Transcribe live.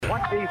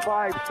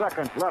25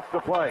 seconds left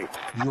to play.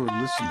 You're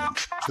listening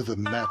to the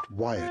Matt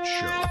Wyatt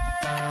Show.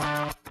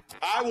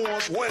 I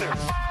want winners.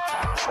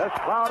 This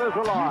crowd is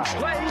alive.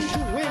 Play to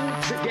win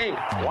the game.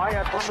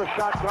 Wyatt from the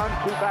shotgun,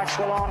 two backs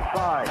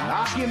alongside.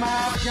 Knock him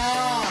out,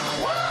 John.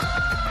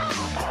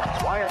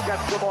 Wyatt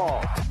gets the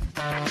ball.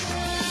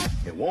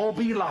 It won't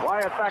be long.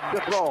 Wyatt back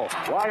to throw.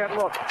 Wyatt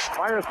looks,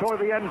 fires toward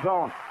the end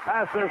zone.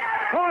 Passes,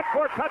 caught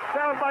for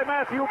touchdown by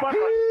Matthew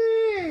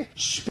Butler.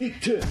 Speak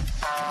to him.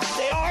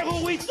 They are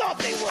who we thought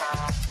they were.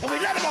 And we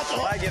let them off the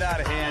hook. I get out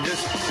of hand.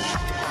 Just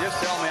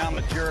tell me I'm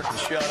a jerk and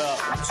shut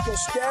up. Let's go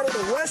scatter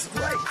the west,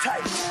 right,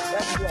 tight.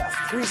 Left,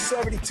 left.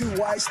 372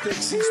 Y stick,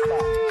 C-spot.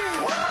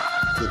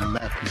 The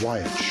Matt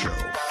Wyatt Show.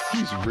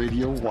 He's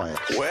Radio Wyatt.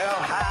 Well,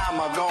 how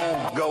am I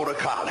going to go to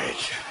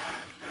college?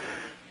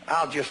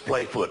 I'll just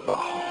play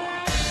football.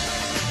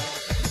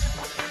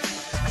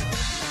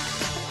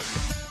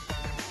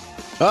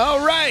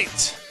 All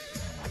right.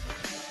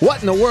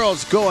 What in the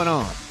world's going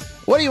on?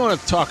 What do you want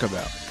to talk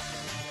about?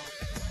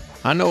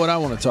 I know what I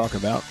want to talk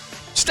about.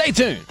 Stay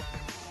tuned.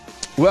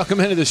 Welcome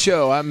into the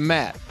show. I'm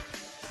Matt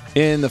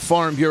in the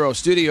Farm Bureau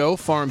studio.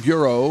 Farm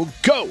Bureau,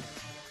 go!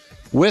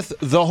 With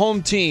the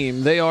home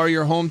team. They are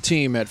your home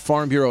team at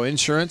Farm Bureau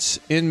Insurance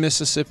in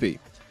Mississippi.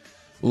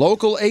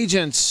 Local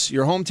agents,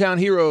 your hometown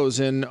heroes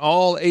in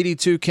all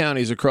 82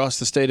 counties across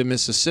the state of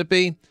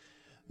Mississippi.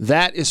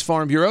 That is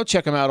Farm Bureau.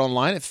 Check them out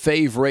online at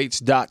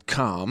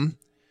favrates.com.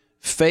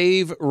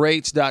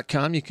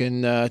 Favrates.com. You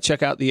can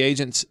check out the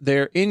agents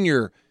there in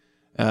your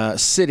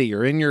city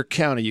or in your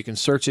county. You can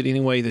search it any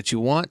way that you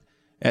want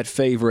at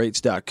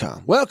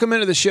favrates.com. Welcome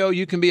into the show.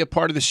 You can be a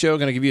part of the show.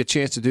 Going to give you a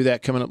chance to do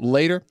that coming up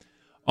later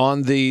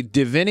on the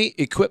Divini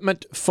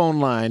Equipment phone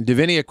line.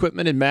 Divini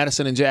Equipment in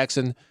Madison and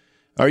Jackson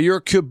are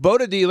your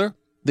Kubota dealer,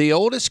 the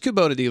oldest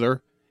Kubota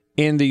dealer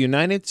in the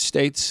United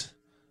States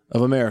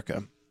of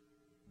America.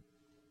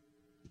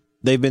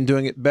 They've been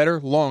doing it better,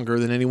 longer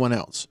than anyone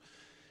else.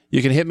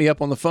 You can hit me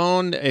up on the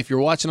phone. If you're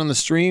watching on the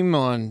stream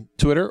on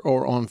Twitter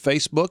or on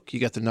Facebook, you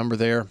got the number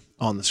there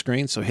on the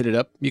screen, so hit it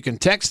up. You can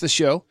text the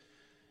show.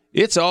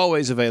 It's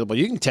always available.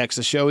 You can text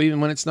the show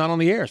even when it's not on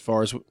the air. As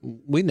far as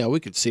we know, we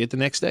could see it the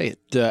next day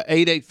at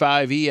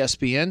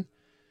 885-ESPN.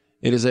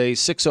 It is a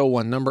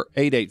 601 number,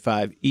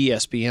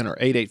 885-ESPN or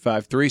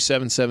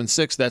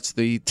 885-3776. That's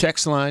the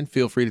text line.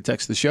 Feel free to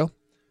text the show.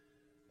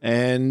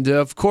 And,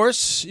 of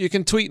course, you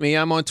can tweet me.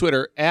 I'm on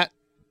Twitter at,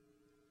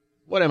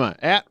 what am I?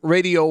 At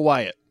Radio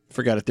Wyatt.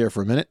 Forgot it there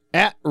for a minute.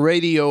 At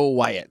Radio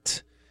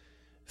Wyatt.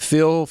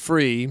 Feel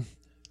free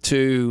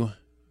to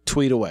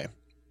tweet away.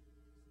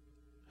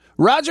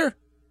 Roger,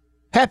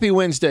 happy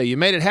Wednesday. You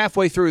made it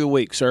halfway through the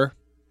week, sir.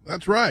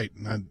 That's right.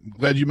 I'm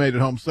glad you made it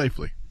home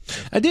safely.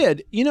 I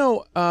did. You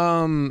know,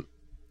 I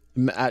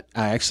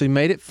actually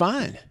made it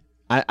fine.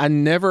 I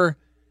never,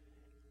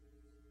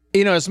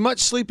 as much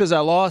sleep as I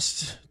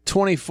lost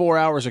 24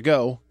 hours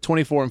ago,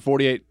 24 and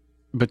 48,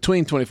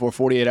 between 24 and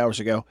 48 hours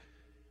ago,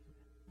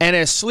 and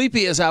as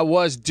sleepy as I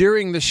was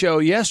during the show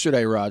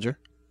yesterday, Roger,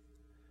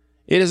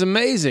 it is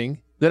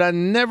amazing that I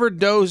never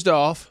dozed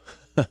off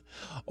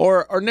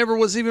or never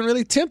was even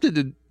really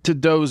tempted to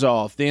doze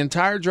off the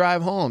entire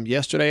drive home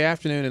yesterday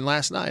afternoon and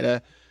last night.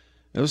 It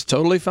was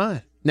totally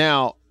fine.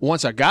 Now,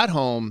 once I got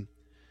home,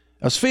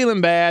 I was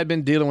feeling bad,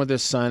 been dealing with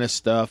this sinus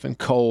stuff and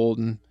cold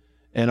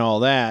and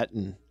all that,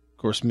 and of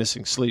course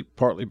missing sleep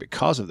partly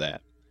because of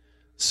that.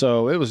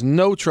 So it was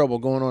no trouble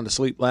going on to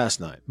sleep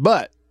last night.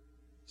 But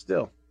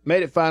still,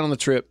 made it fine on the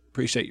trip.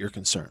 Appreciate your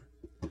concern.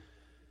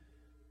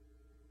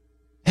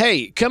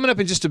 Hey, coming up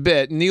in just a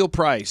bit, Neil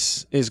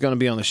Price is going to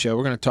be on the show.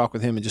 We're going to talk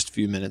with him in just a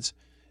few minutes.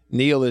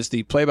 Neil is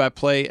the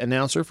play-by-play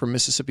announcer for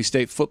Mississippi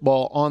State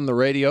football on the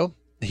radio.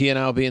 He and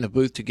I will be in a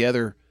booth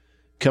together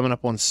coming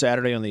up on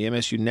Saturday on the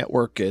MSU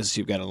Network as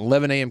you've got an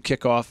 11 a.m.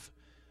 kickoff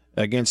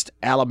against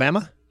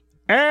Alabama.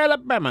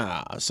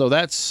 So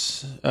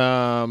that's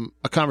a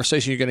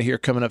conversation you're going to hear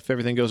coming up if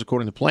everything goes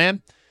according to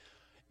plan.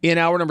 In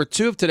hour number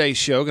 2 of today's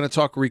show, we're going to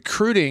talk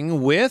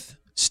recruiting with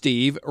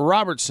Steve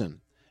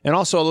Robertson and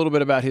also a little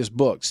bit about his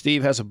book.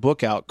 Steve has a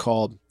book out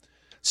called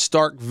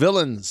Stark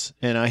Villains,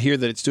 and I hear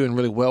that it's doing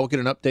really well. We'll get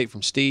an update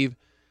from Steve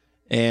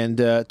and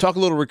talk a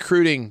little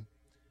recruiting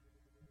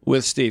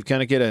with Steve,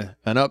 kind of get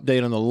an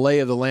update on the lay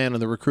of the land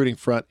on the recruiting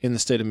front in the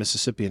state of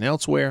Mississippi and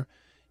elsewhere.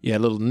 You had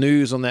a little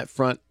news on that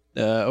front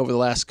over the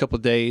last couple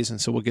of days,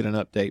 and so we'll get an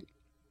update.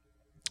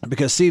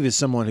 Because Steve is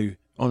someone who,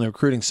 on the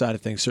recruiting side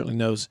of things, certainly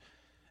knows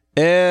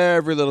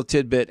every little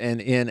tidbit and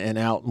in and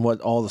out and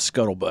what all the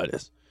scuttlebutt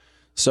is.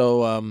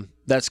 So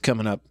that's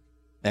coming up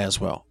as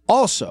well.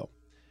 Also,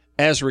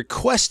 as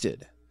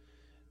requested,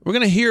 we're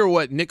going to hear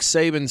what Nick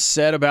Saban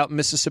said about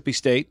Mississippi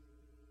State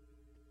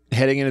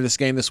heading into this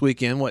game this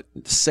weekend, what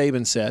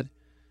Saban said,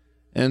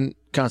 and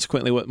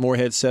consequently what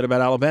Moorhead said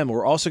about Alabama.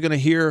 We're also going to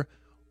hear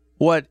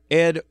what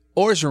Ed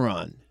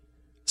Orgeron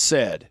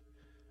said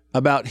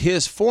about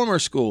his former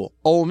school,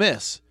 Ole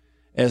Miss,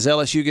 as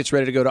LSU gets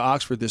ready to go to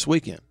Oxford this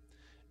weekend.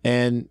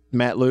 And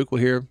Matt Luke will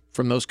hear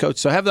from those coaches.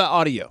 So I have the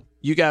audio.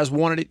 You guys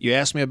wanted it. You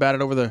asked me about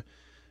it over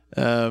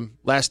the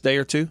last day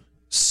or two.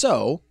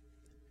 So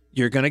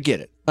You're going to get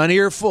it. An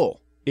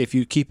earful if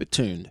you keep it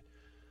tuned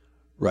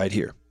right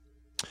here.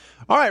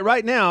 All right,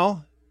 right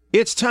now,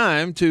 it's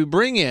time to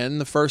bring in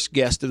the first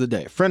guest of the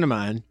day. A friend of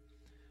mine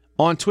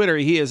on Twitter,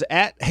 he is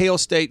at Hail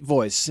State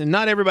Voice. And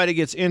not everybody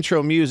gets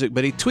intro music,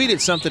 but he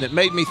tweeted something that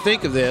made me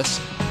think of this.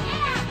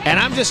 And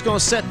I'm just going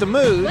to set the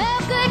mood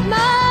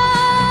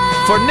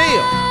for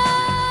Neil.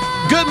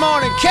 Good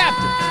morning,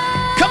 Captain.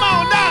 Come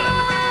on, darling.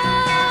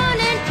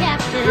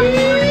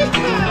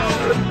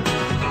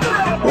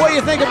 What do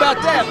you think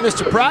about that,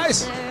 Mr.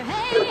 Price?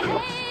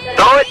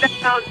 Throw it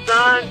down,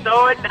 son.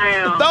 Throw it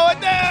down. Throw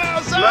it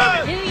down,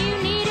 son. Do you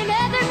need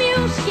another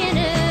mule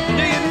skinner?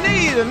 Do you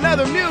need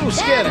another mule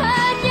skinner?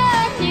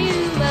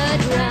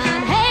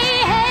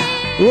 Hey,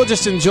 hey. We'll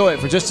just enjoy it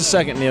for just a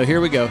second, Neil.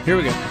 Here we go. Here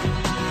we go.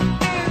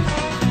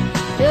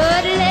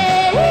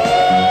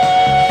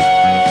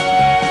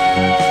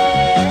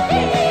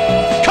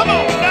 Come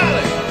on,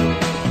 darling.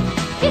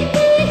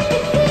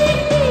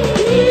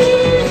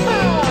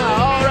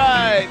 All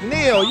right,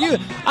 Neil,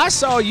 I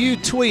saw you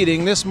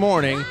tweeting this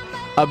morning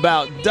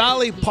about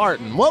Dolly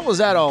Parton. What was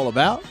that all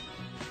about?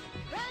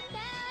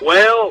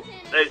 Well,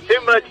 there's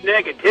too much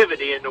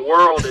negativity in the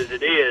world as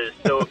it is,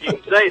 so if you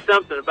can say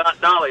something about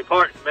Dolly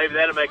Parton, maybe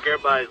that'll make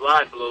everybody's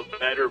life a little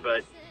better.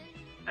 But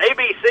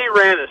ABC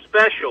ran a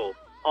special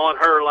on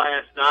her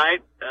last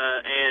night,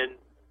 and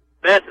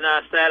Beth and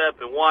I sat up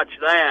and watched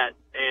that,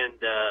 and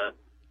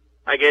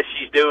I guess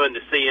she's doing the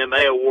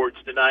CMA Awards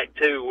tonight,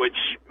 too, which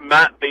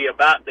might be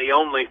about the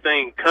only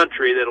thing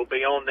country that'll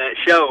be on that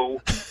show.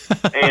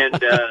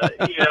 And,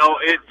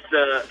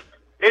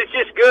 it's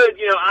just good.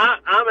 You know,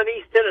 I'm an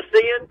East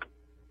Tennessean.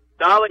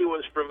 Dolly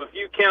was from a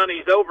few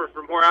counties over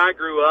from where I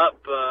grew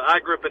up. I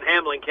grew up in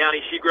Hamlin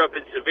County. She grew up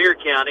in Sevier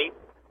County.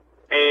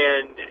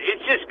 And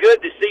it's just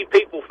good to see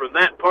people from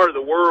that part of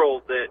the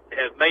world that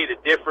have made a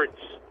difference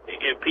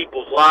in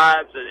people's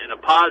lives and a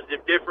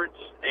positive difference.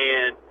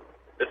 And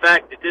the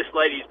fact that this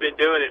lady's been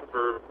doing it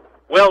for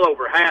well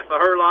over half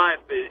of her life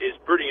is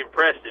pretty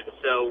impressive.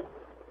 So,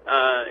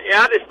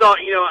 I just thought,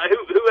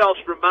 who else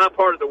from my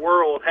part of the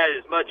world had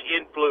as much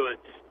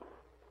influence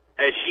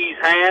as she's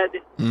had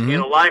in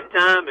a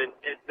lifetime? And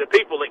the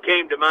people that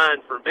came to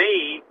mind for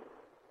me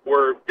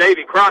were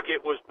Davy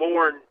Crockett was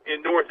born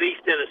in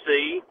Northeast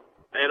Tennessee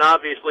and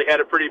obviously had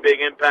a pretty big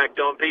impact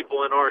on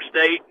people in our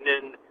state, and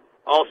then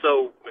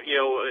also,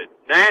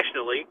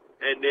 nationally.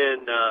 And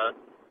then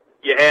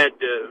you had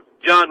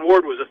John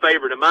Ward was a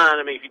favorite of mine.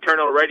 I mean, if you turn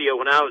on the radio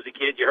when I was a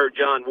kid, you heard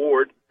John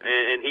Ward,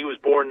 and he was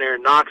born there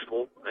in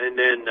Knoxville. And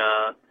then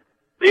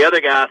the other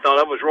guy I thought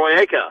of was Roy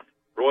Acuff.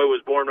 Roy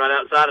was born right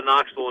outside of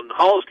Knoxville in the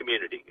Halls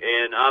community,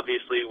 and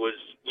obviously was,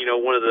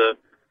 one of the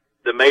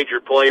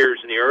major players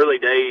in the early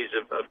days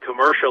of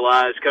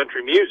commercialized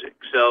country music.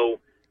 So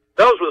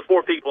those were the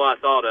four people I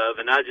thought of,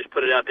 and I just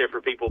put it out there for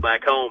people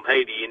back home.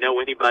 Hey, do you know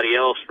anybody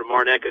else from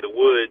our neck of the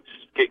woods?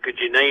 Could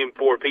you name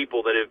four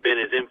people that have been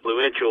as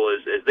influential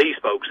as these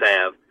folks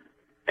have?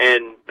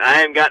 And I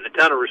haven't gotten a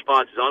ton of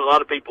responses on it. A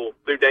lot of people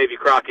threw Davy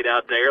Crockett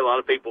out there. A lot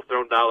of people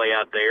thrown Dolly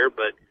out there.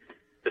 But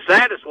the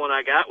saddest one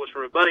I got was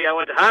from a buddy I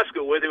went to high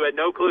school with who had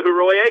no clue who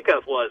Roy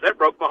Acuff was. That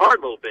broke my heart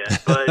a little bit.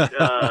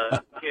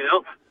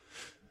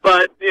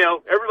 But,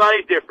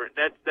 everybody's different.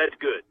 That's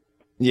good.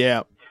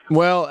 Yeah.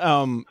 Well,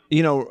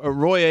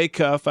 Roy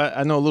Acuff,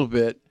 I know a little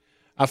bit.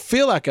 I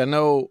feel like I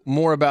know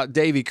more about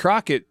Davy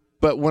Crockett,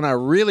 but when I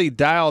really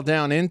dial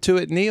down into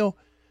it, Neil,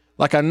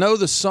 like I know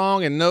the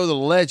song and know the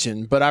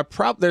legend, but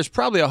there's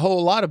probably a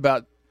whole lot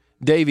about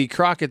Davy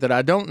Crockett that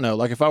I don't know.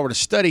 Like if I were to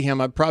study him,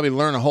 I'd probably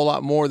learn a whole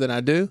lot more than I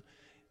do.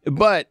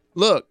 But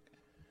look,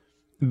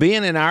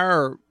 being in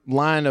our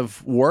line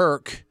of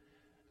work,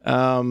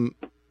 you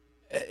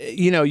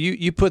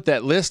put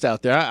that list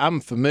out there.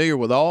 I'm familiar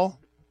with all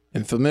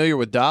and familiar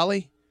with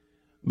Dolly,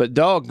 but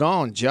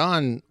doggone,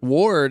 John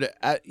Ward,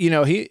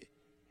 he,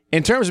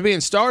 in terms of being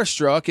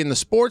starstruck in the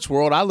sports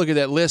world, I look at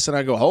that list and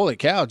I go, holy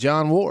cow,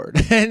 John Ward.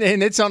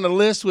 and it's on the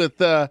list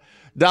with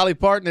Dolly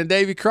Parton and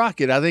Davy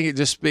Crockett. I think it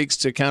just speaks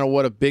to kind of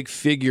what a big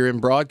figure in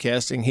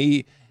broadcasting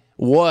he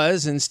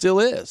was and still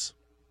is.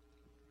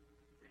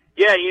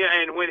 Yeah,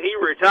 and when he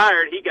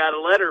retired, he got a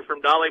letter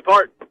from Dolly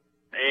Parton.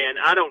 And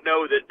I don't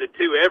know that the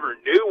two ever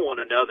knew one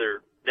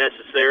another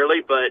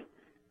necessarily, but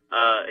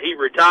he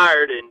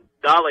retired, and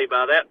Dolly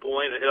by that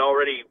point had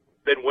already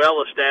been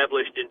well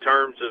established in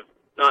terms of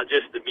not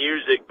just the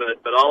music,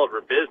 but all of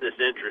her business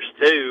interests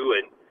too.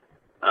 And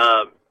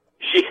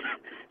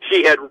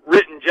she had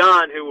written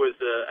John, who was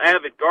an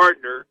avid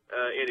gardener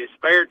in his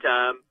spare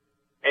time,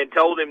 and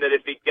told him that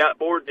if he got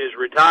bored in his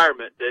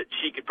retirement, that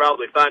she could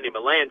probably find him a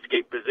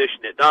landscape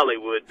position at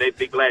Dollywood. They'd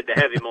be glad to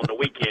have him on the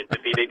weekends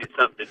if he needed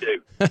something to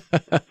do.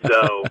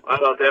 So I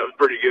thought that was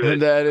pretty good.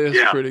 That is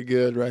pretty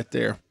good right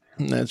there.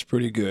 That's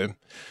pretty good.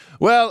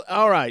 Well,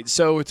 all right.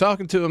 So we're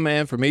talking to a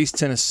man from East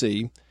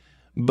Tennessee,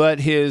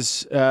 but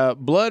his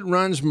blood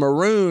runs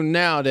maroon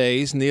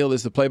nowadays. Neil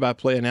is the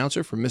play-by-play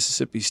announcer for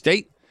Mississippi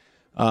State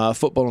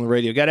football on the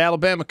radio. Got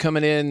Alabama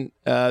coming in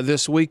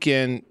this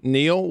weekend.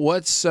 Neil,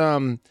 what's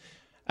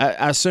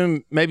I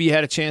assume maybe you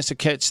had a chance to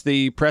catch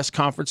the press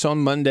conference on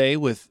Monday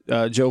with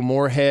Joe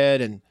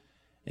Moorhead and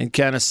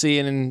kind of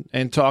seeing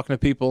and talking to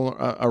people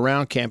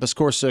around campus. Of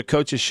course, the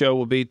coach's show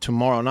will be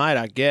tomorrow night,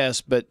 I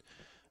guess. But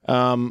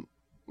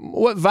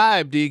what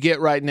vibe do you get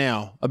right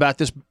now about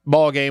this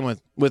ball game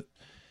with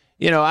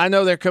I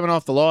know they're coming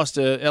off the loss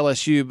to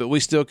LSU, but we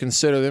still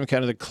consider them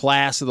kind of the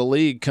class of the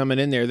league coming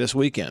in there this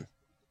weekend.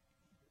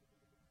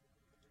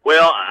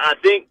 Well, I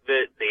think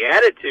that the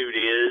attitude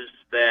is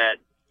that,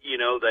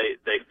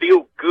 they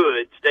feel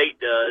good, State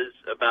does,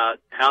 about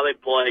how they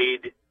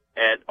played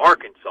at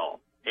Arkansas.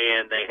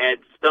 And they had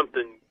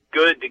something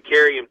good to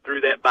carry them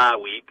through that bye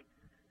week.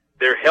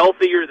 They're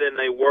healthier than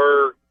they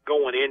were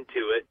going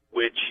into it,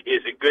 which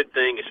is a good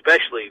thing,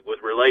 especially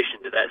with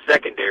relation to that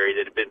secondary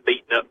that had been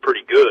beaten up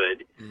pretty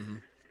good. Mm-hmm.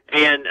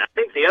 And I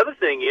think the other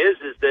thing is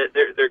that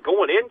they're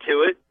going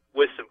into it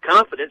with some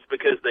confidence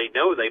because they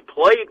know they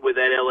played with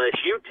that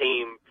LSU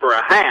team for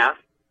a half.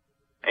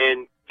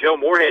 And Joe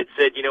Moorhead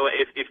said,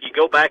 if you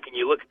go back and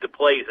you look at the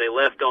plays they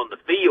left on the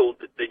field,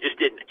 they just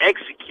didn't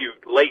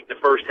execute late in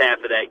the first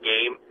half of that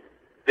game,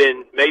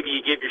 then maybe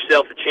you give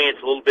yourself a chance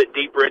a little bit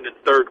deeper into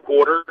the third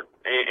quarter,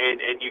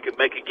 and you can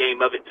make a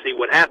game of it and see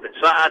what happens.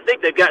 So I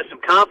think they've got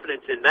some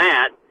confidence in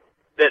that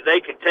they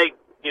can take,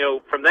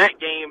 from that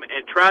game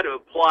and try to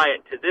apply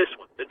it to this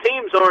one. The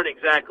teams aren't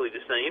exactly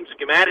the same.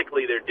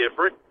 Schematically, they're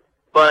different.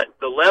 But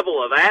the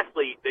level of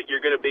athlete that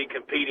you're going to be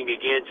competing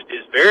against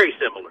is very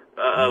similar.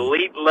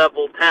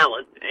 Elite-level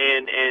talent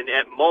and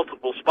at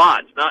multiple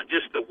spots, not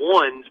just the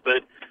ones,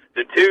 but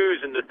the twos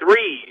and the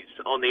threes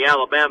on the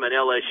Alabama and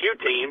LSU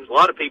teams. A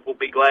lot of people will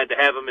be glad to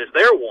have them as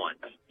their ones,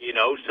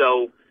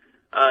 So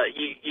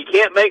you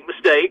can't make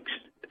mistakes.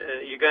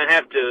 You're going to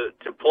have to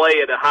play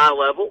at a high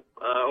level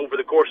over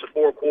the course of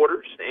 4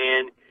 quarters.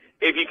 And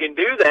if you can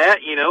do that,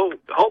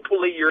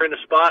 hopefully you're in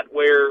a spot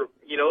where,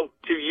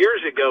 2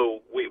 years ago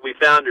we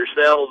found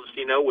ourselves,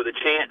 with a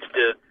chance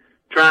to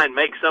try and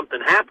make something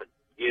happen,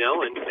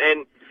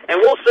 and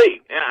we'll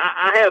see.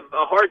 I have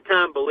a hard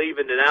time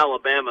believing that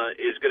Alabama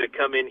is going to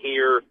come in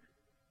here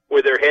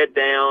with their head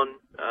down.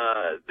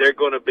 They're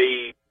going to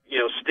be,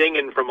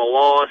 stinging from a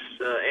loss.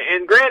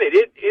 And granted,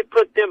 it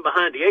put them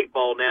behind the 8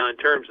 ball now in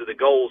terms of the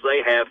goals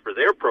they have for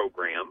their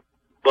program.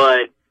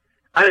 But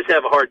I just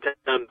have a hard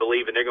time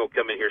believing they're going to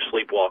come in here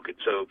sleepwalking.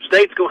 So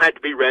State's going to have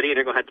to be ready, and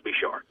they're going to have to be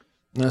sharp.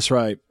 That's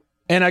right.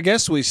 And I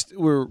guess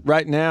we're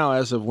right now,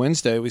 as of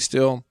Wednesday, we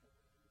still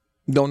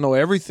don't know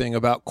everything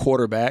about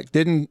quarterback.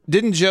 Didn't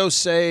Joe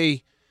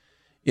say,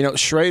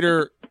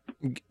 Schrader,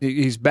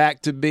 he's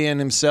back to being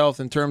himself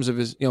in terms of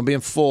his,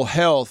 being full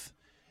health,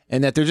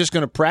 and that they're just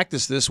going to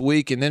practice this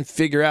week and then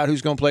figure out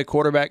who's going to play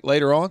quarterback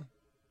later on?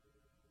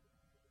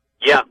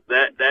 Yeah,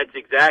 that's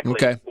exactly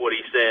what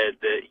he said.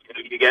 That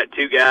you got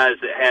two guys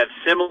that have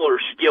similar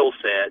skill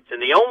sets,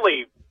 and the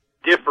only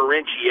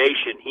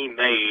differentiation he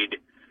made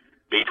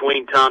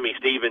between Tommy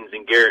Stevens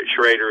and Garrett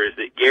Schrader is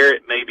that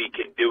Garrett maybe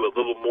can do a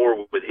little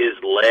more with his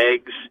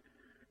legs,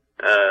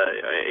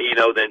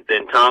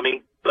 than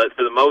Tommy. But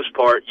for the most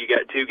part, you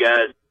got two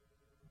guys,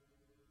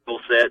 skill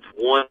sets.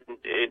 One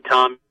in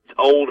Tommy's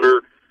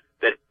older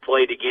that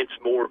played against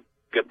more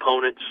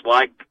opponents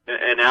like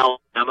an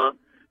Alabama,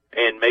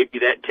 and maybe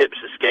that tips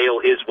the scale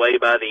his way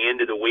by the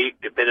end of the week,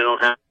 depending on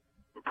how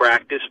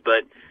practice.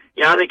 But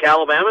I think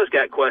Alabama's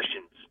got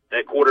questions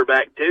at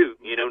quarterback too.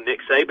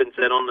 Nick Saban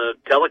said on the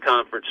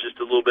teleconference just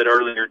a little bit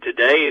earlier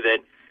today that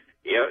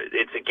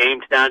it's a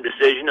game time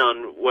decision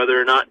on whether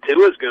or not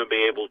Tua's going to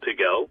be able to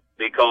go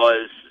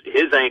because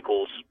his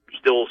ankle's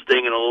still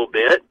stinging a little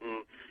bit.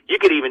 And you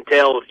could even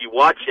tell if you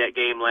watched that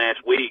game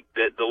last week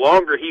that the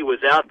longer he was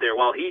out there,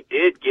 while he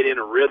did get in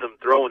a rhythm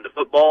throwing the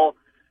football,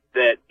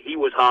 that he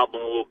was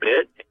hobbling a little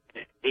bit.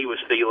 He was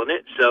feeling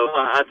it. So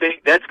I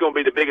think that's going to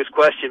be the biggest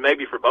question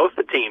maybe for both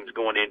the teams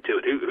going into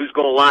it. Who's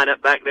going to line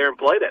up back there and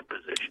play that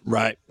position?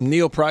 Right.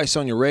 Neil Price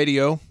on your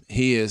radio.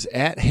 He is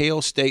at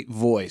Hail State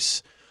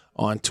Voice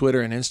on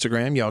Twitter and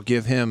Instagram. Y'all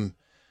give him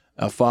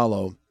a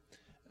follow.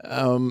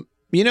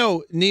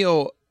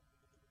 Neil,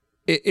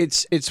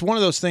 it's one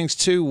of those things,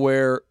 too,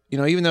 where,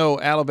 even though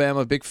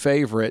Alabama, big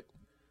favorite,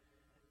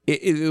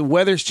 the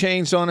weather's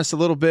changed on us a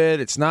little bit.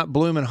 It's not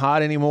blooming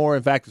hot anymore.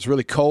 In fact, it's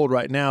really cold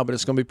right now, but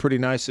it's going to be pretty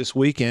nice this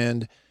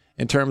weekend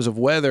in terms of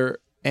weather.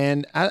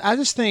 And I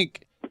just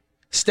think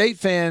State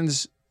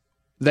fans,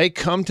 they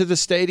come to the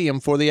stadium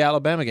for the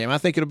Alabama game. I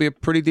think it'll be a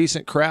pretty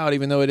decent crowd,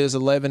 even though it is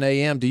 11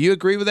 a.m. Do you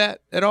agree with that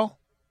at all?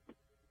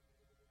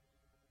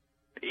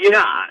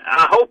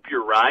 I hope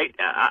you're right.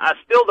 I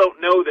still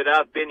don't know that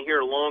I've been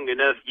here long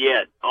enough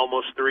yet,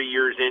 almost 3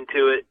 years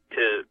into it,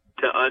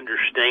 to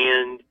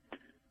understand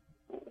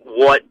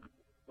what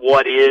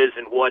is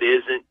and what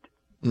isn't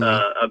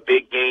a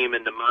big game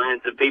in the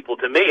minds of people.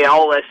 To me,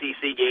 all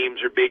SEC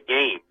games are big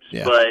games.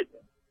 Yeah. But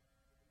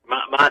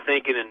my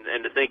thinking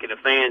and the thinking of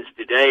fans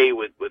today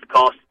with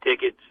cost of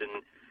tickets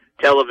and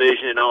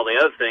television and all the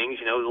other things,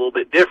 is a little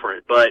bit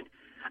different. But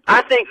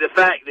I think the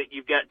fact that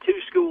you've got two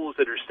schools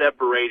that are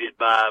separated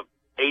by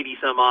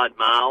 80-some-odd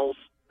miles,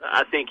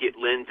 I think it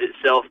lends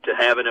itself to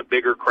having a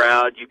bigger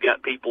crowd. You've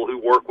got people who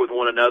work with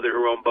one another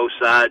who are on both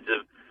sides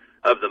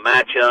of the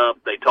matchup.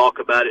 They talk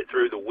about it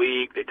through the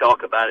week. They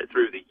talk about it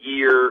through the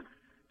year.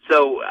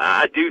 So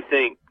I do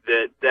think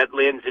that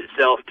lends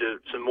itself to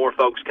some more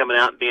folks coming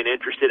out and being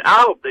interested.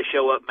 I hope they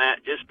show up,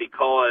 Matt, just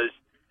because,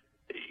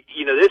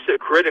 this is a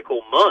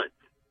critical month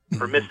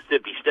for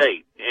Mississippi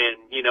State. And,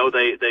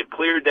 they've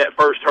cleared that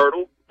first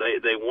hurdle.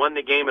 They won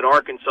the game at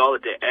Arkansas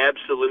that they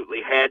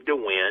absolutely had to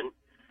win.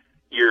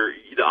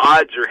 The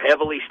odds are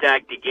heavily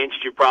stacked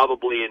against you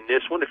probably in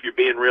this one if you're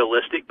being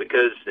realistic,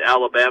 because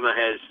Alabama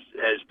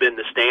has been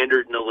the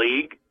standard in the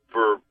league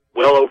for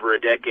well over a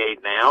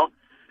decade now.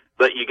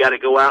 But you got to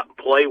go out and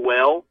play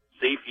well,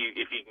 see if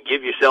you can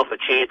give yourself a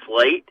chance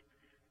late,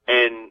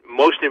 and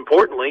most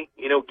importantly,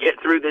 get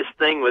through this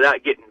thing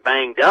without getting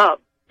banged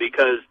up,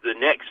 because the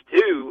next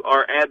two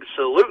are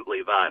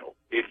absolutely vital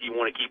if you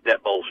want to keep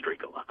that bowl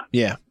streak alive.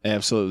 Yeah,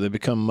 absolutely. They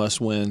become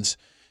must-wins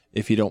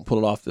if you don't pull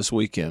it off this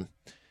weekend.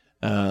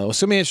 It's going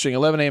to be interesting.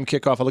 11 a.m.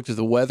 kickoff. I looked at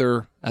the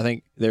weather. I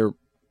think they're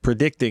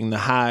predicting the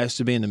highs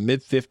to be in the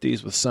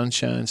mid-50s with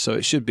sunshine, so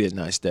it should be a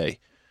nice day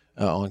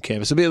on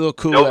campus. It'll be a little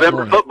cool.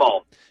 November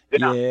football.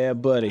 Yeah,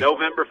 buddy.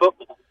 November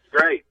football.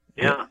 Great.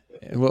 Yeah.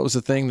 And what was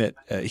the thing that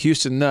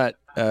Houston Nutt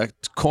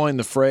coined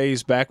the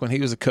phrase back when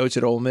he was a coach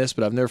at Ole Miss,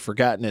 but I've never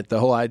forgotten it, the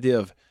whole idea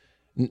of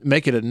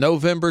make it a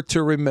November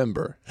to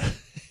remember.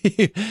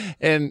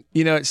 And,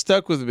 it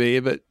stuck with me.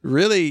 But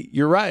really,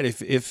 you're right.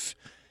 If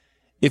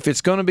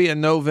it's going to be a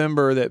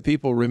November that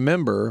people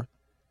remember,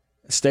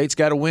 State's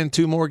got to win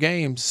 2 more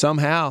games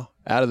somehow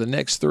out of the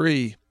next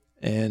 3.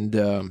 And,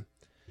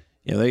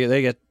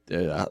 they got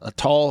a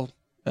tall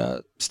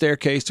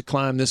staircase to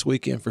climb this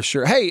weekend for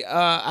sure. Hey,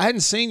 I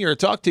hadn't seen you or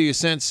talked to you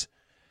since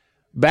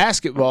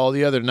basketball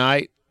the other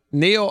night.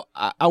 Neil,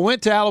 I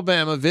went to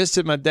Alabama,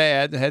 visited my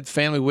dad, had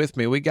family with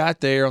me. We got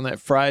there on that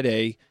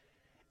Friday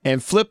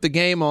and flipped the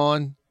game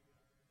on,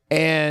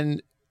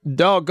 and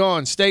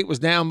doggone, State was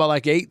down by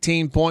like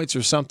 18 points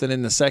or something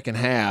in the second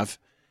half.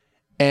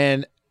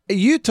 And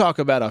you talk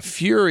about a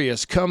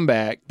furious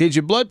comeback. Did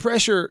your blood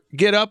pressure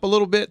get up a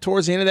little bit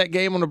towards the end of that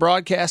game on the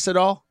broadcast at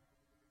all?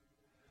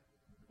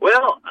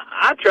 Well,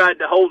 I tried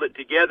to hold it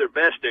together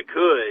best I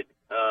could.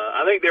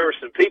 I think there were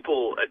some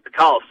people at the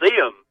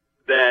Coliseum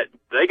that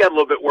they got a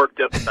little bit worked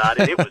up about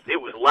it. It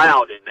was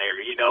loud in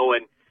there,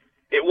 and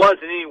it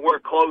wasn't anywhere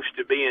close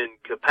to being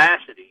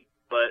capacity.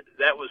 But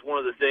that was one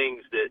of the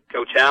things that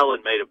Coach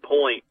Allen made a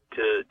point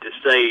to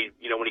say,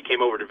 when he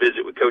came over to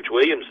visit with Coach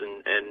Williams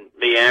and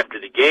me after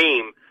the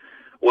game,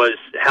 was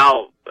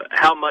how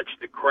much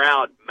the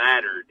crowd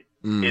mattered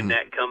in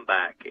that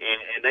comeback.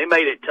 And they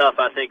made it tough,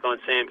 I think, on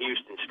Sam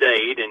Houston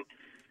State. And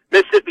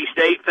Mississippi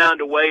State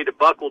found a way to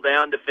buckle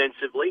down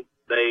defensively.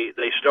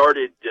 They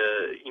started,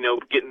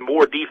 getting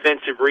more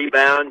defensive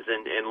rebounds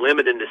and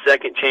limiting the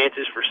second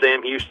chances for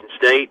Sam Houston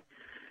State,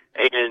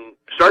 and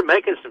started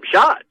making some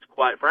shots,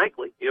 quite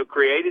frankly.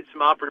 Created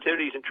some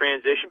opportunities in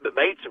transition, but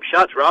made some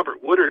shots.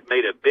 Robert Woodard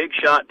made a big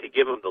shot to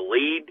give them the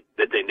lead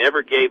that they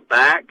never gave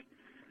back.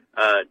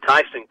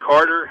 Tyson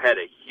Carter had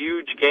a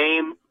huge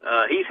game.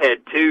 He's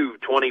had 2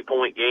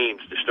 20-point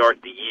games to start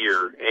the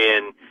year.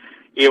 And,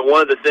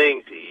 one of the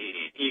things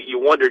you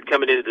wondered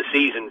coming into the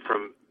season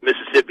from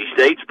Mississippi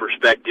State's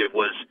perspective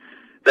was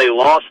they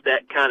lost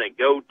that kind of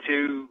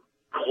go-to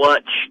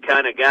clutch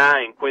kind of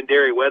guy in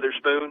Quindary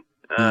Weatherspoon.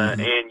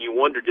 And you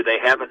wonder, do they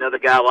have another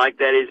guy like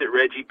that? Is it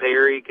Reggie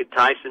Perry? Could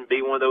Tyson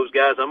be one of those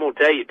guys? I'm going to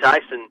tell you,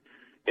 Tyson,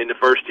 in the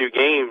first 2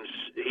 games,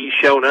 he's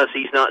shown us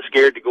he's not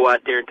scared to go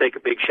out there and take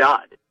a big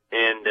shot.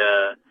 And,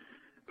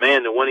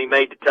 man, the one he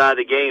made to tie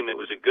the game, it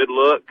was a good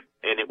look,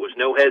 and it was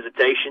no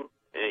hesitation.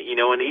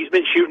 And he's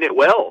been shooting it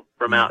well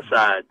from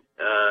outside.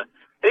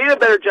 He did a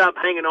better job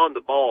hanging on the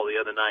ball the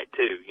other night,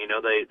 too.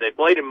 They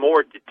played him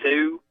more to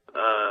 2,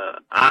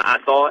 I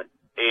thought,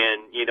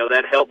 and,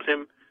 that helps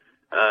him.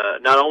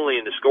 Not only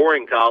in the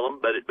scoring column,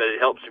 but it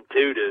helps him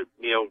too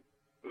to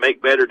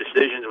make better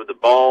decisions with the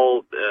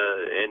ball,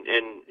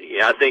 and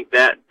I think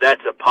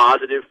that's a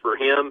positive for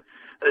him.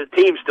 The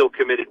team still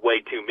committed way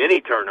too many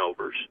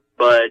turnovers,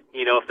 but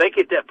if they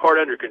get that part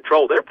under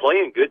control, they're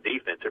playing good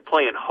defense. They're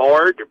playing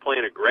hard. They're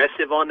playing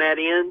aggressive on that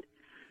end.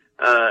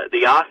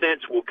 The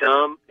offense will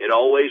come; it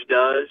always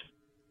does,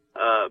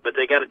 but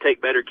they got to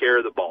take better care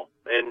of the ball.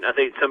 And I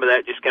think some of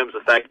that just comes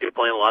from the fact that they're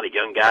playing a lot of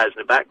young guys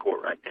in the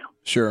backcourt right now.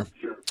 Sure.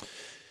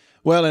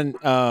 Well,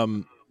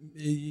 and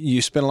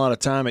you spent a lot of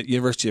time at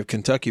University of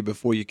Kentucky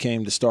before you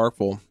came to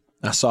Starkville.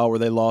 I saw where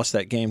they lost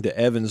that game to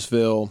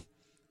Evansville.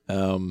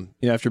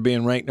 After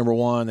being ranked number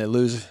 1, they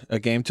lose a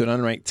game to an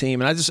unranked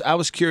team. And I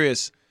was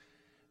curious,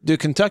 do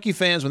Kentucky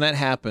fans, when that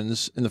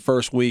happens in the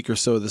first week or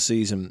so of the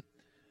season,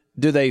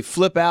 do they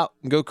flip out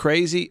and go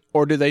crazy,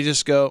 or do they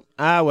just go,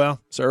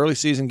 well, it's an early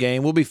season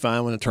game, we'll be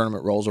fine when the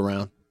tournament rolls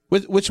around?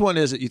 Which one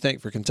is it you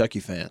think for Kentucky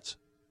fans?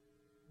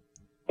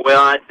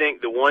 Well, I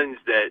think the ones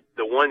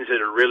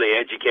that are really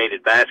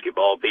educated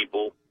basketball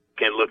people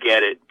can look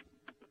at it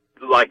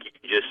like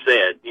you just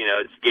said.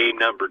 It's game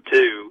number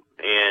 2,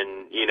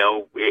 and,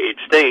 it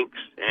stinks,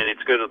 and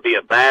it's going to be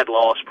a bad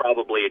loss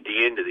probably at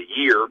the end of the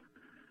year.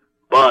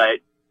 But,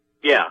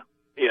 yeah,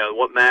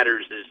 what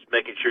matters is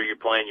making sure you're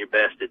playing your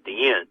best at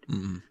the end.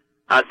 Mm-hmm.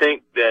 I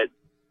think that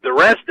the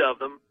rest of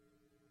them,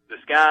 the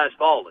sky's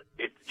falling.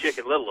 It's the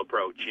Chicken Little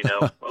approach,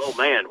 Oh,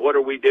 man, what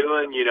are we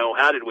doing?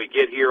 How did we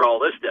get here? All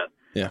this stuff.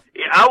 Yeah.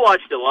 I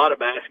watched a lot of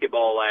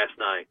basketball last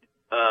night.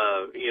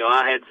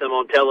 I had some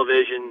on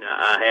television.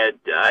 I had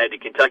the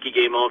Kentucky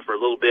game on for a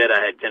little bit. I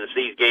had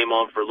Tennessee's game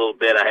on for a little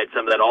bit. I had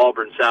some of that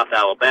Auburn-South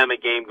Alabama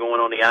game going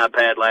on the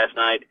iPad last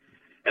night.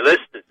 And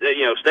listen,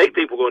 State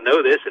people will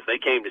know this if they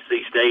came to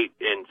see State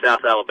and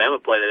South Alabama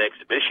play that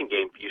exhibition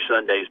game a few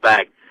Sundays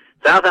back.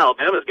 South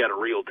Alabama's got a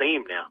real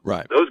team now.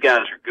 Right. Those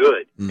guys are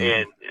good. Mm-hmm.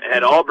 And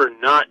had Auburn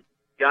not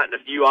gotten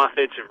a few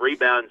offensive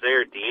rebounds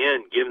there at the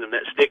end, giving them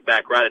that stick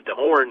back right at the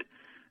horn,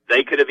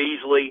 they could have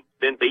easily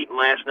been beaten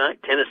last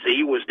night.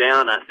 Tennessee was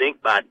down, I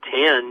think, by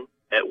 10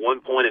 at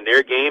one point in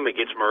their game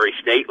against Murray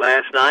State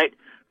last night.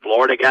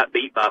 Florida got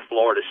beat by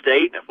Florida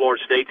State. Now,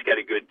 Florida State's got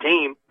a good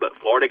team, but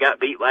Florida got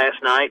beat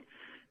last night.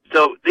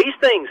 So these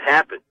things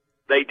happen.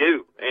 They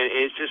do. And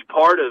it's just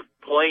part of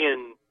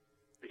playing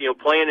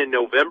in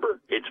November.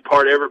 It's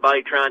part of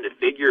everybody trying to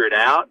figure it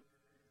out.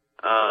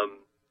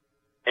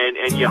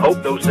 And you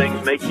hope those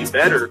things make you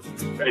better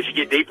as you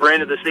get deeper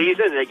into the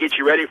season and they get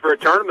you ready for a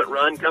tournament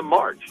run come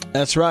March.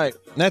 That's right.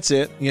 That's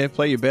it.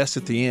 Play your best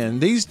at the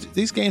end.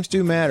 These games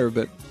do matter,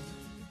 but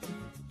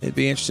it'd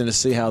be interesting to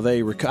see how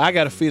they I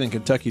got a feeling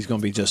Kentucky's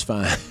going to be just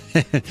fine.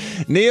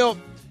 Neil,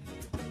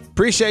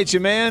 appreciate you,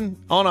 man.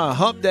 On a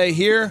hump day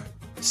here.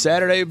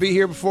 Saturday will be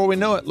here before we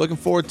know it. Looking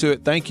forward to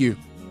it. Thank you.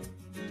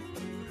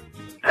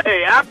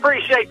 Hey, I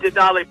appreciate the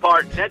Dolly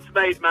Parton. That's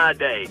made my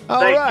day.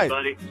 Thank you,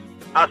 buddy.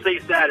 I'll see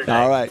you Saturday.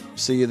 All right.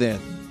 See you then.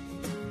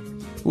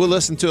 We'll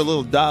listen to a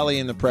little Dolly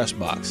in the press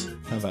box.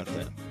 How about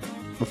that?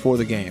 Before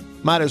the game.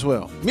 Might as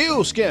well.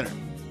 Mule Skinner.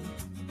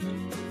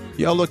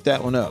 Y'all look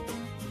that one up.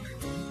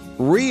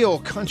 Real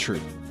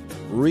Country.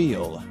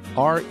 Real.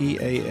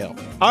 R-E-A-L.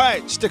 All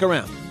right. Stick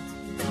around.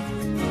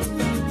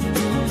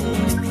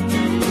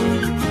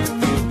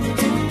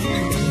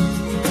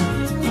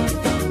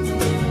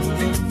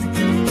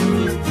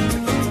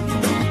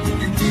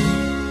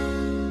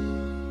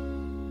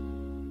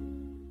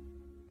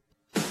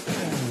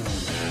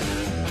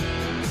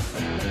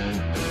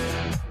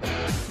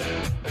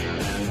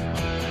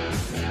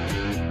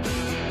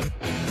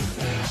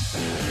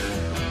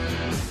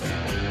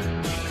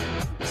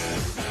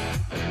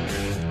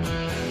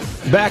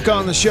 Back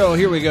on the show.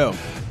 Here we go.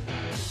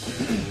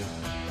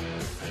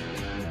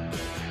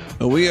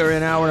 We are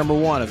in hour number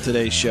 1 of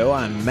today's show.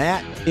 I'm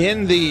Matt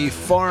in the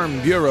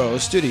Farm Bureau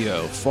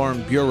studio.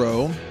 Farm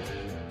Bureau.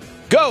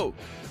 Go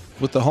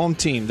with the home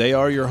team. They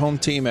are your home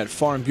team at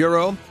Farm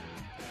Bureau.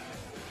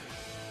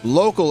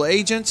 Local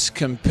agents,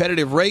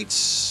 competitive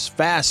rates,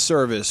 fast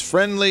service,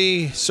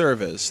 friendly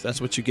service.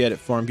 That's what you get at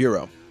Farm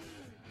Bureau.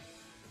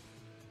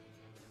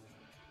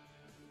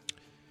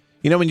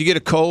 When you get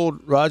a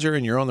cold, Roger,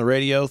 and you're on the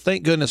radio,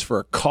 thank goodness for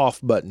a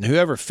cough button.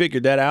 Whoever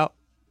figured that out,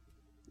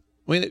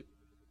 we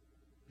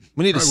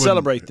need to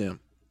celebrate them.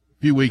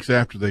 A few weeks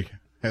after they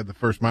had the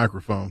first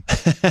microphone.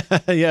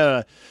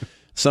 Yeah.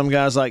 Some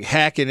guys like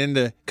hacking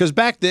into – because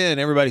back then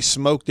everybody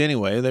smoked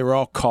anyway. They were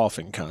all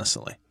coughing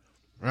constantly.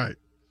 Right.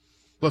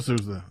 Plus there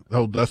was the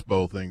whole Dust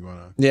Bowl thing going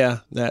on. Yeah,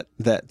 that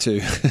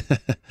too.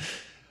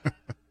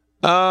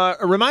 A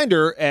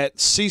reminder at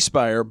C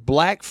Spire,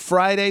 Black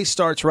Friday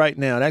starts right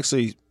now. And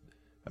actually,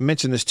 I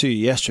mentioned this to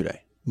you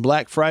yesterday.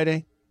 Black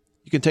Friday,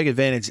 you can take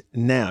advantage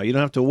now. You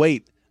don't have to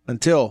wait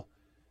until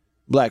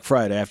Black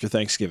Friday after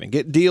Thanksgiving.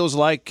 Get deals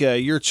like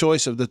your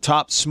choice of the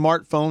top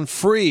smartphone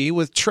free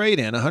with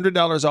trade-in,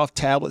 $100 off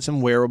tablets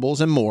and wearables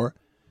and more.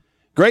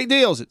 Great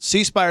deals at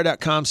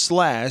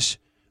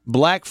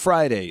cspire.com/Black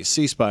Friday.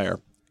 C Spire,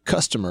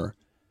 customer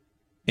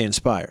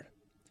inspired.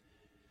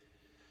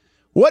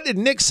 What did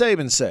Nick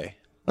Saban say?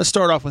 Let's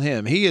start off with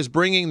him. He is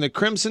bringing the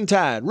Crimson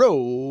Tide,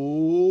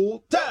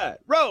 roll,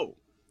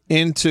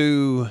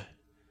 into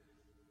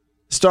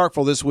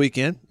Starkville this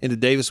weekend, into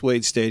Davis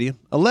Wade Stadium.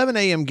 11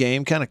 a.m.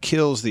 game kind of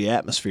kills the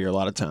atmosphere a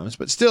lot of times,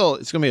 but still,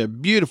 it's going to be a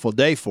beautiful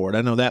day for it.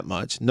 I know that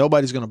much.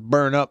 Nobody's going to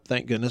burn up,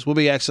 thank goodness. We'll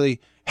be actually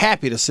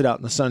happy to sit out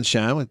in the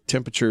sunshine with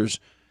temperatures.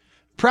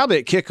 Probably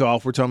at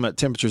kickoff, we're talking about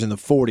temperatures in the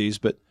 40s,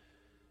 but,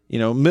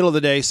 middle of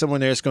the day, someone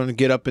there is going to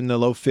get up in the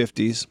low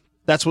 50s.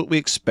 That's what we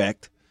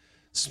expect.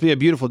 This will be a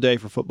beautiful day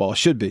for football. It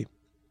should be.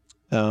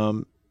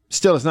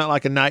 Still, it's not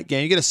like a night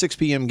game. You get a 6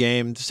 p.m.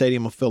 game, the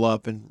stadium will fill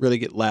up and really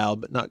get loud,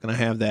 but not going to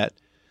have that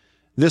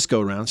this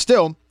go-round.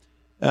 Still,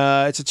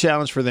 it's a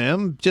challenge for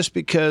them just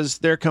because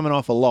they're coming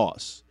off a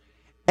loss.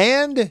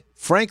 And,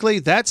 frankly,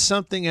 that's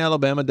something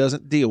Alabama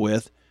doesn't deal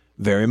with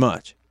very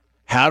much.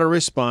 How to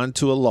respond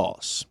to a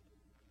loss.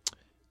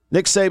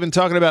 Nick Saban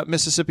talking about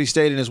Mississippi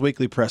State in his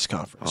weekly press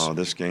conference.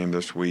 This game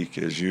this week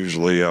is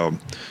usually a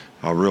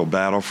real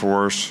battle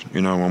for us.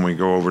 When we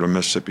go over to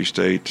Mississippi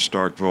State, to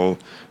Starkville,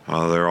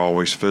 they're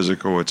always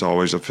physical. It's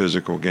always a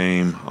physical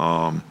game.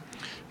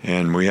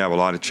 And we have a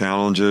lot of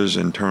challenges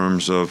in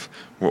terms of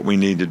what we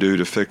need to do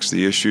to fix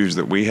the issues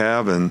that we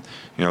have. And,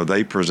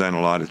 they present a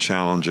lot of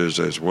challenges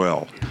as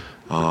well.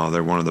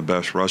 They're one of the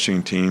best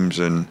rushing teams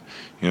in,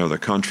 the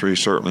country,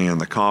 certainly in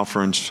the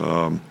conference.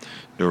 Do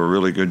a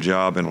really good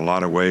job in a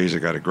lot of ways. They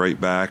got a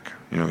great back.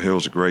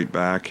 Hill's a great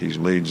back. He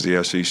leads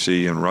the SEC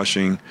in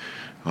rushing.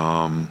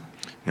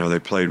 They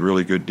played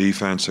really good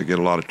defense. They get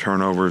a lot of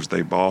turnovers.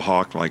 They ball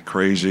hawk like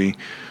crazy.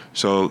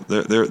 So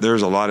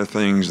there's a lot of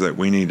things that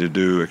we need to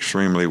do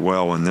extremely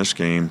well in this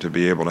game to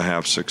be able to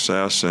have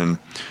success. And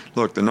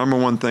look, the number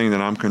one thing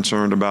that I'm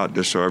concerned about,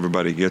 just so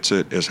everybody gets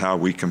it, is how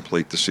we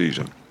complete the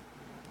season.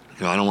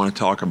 I don't want to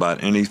talk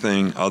about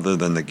anything other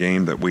than the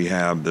game that we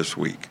have this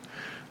week.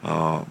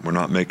 We're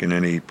not making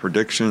any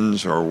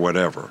predictions or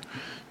whatever.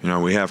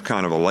 We have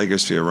kind of a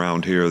legacy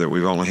around here that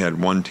we've only had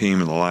one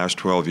team in the last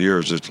 12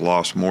 years that's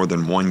lost more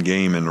than one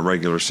game in the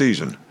regular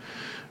season.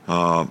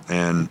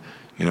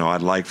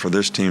 I'd like for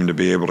this team to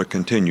be able to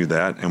continue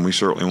that, and we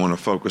certainly want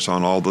to focus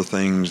on all the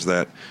things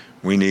that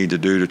we need to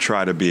do to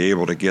try to be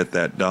able to get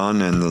that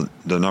done. And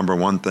the number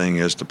one thing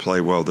is to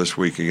play well this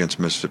week against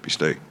Mississippi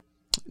State.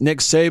 Nick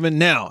Saban.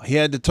 Now, he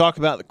had to talk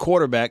about the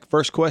quarterback.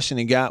 First question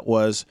he got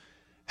was,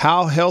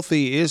 how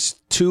healthy is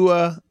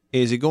Tua?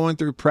 Is he going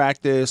through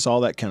practice,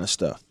 all that kind of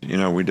stuff?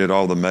 We did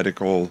all the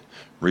medical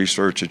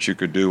research that you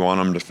could do on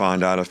him to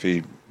find out if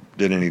he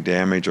did any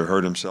damage or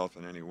hurt himself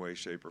in any way,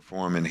 shape, or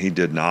form, and he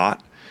did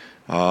not.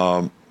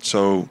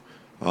 So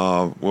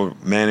we'll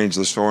manage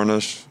the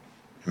soreness,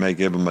 may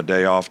give him a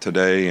day off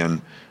today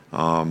and,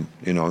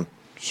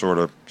 sort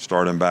of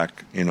start him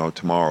back,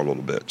 tomorrow a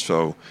little bit.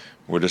 So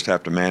we'll just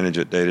have to manage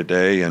it day to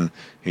day, and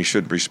he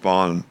should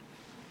respond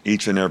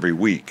each and every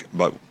week.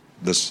 But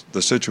the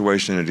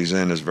situation that he's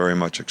in is very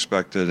much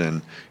expected,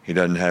 and he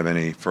doesn't have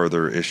any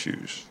further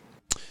issues.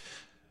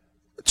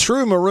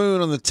 True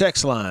Maroon on the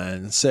text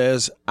line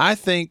says, I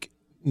think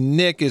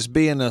Nick is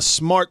being a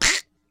smart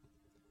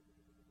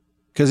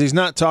because he's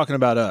not talking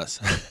about us.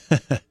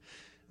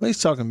 Well,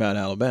 he's talking about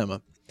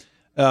Alabama.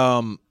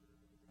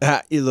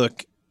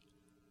 Look,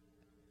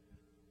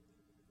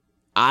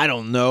 I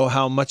don't know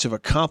how much of a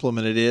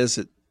compliment it is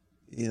that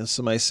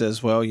somebody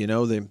says, well,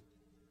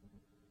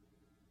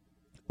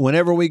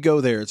 whenever we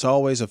go there, it's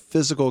always a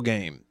physical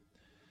game.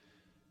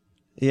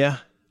 Yeah.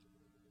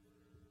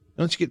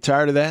 Don't you get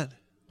tired of that?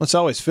 Well, it's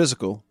always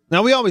physical.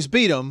 Now, we always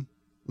beat them,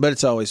 but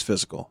it's always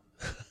physical.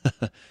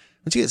 Don't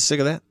you get sick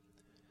of that?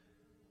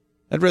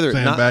 I'd rather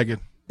sandbagging.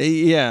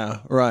 Yeah,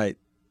 right.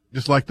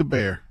 Just like the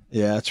Bear.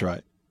 Yeah, that's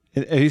right.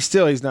 And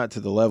he's not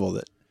to the level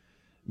that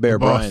Bear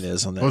Bryant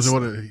is on that.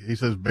 What he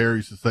says Bear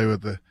used to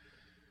say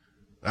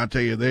I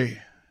tell you,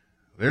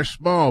 they're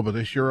small, but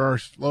they sure are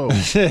slow.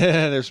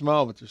 They're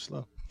small, but they're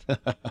slow.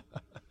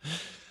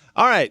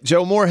 All right,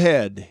 Joe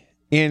Moorhead,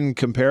 in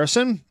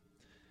comparison.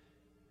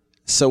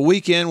 So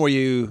weekend where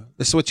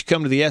this is what you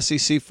come to the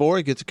SEC for.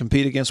 You get to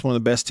compete against one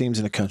of the best teams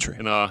in the country.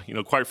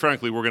 And, quite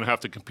frankly, we're going to have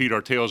to compete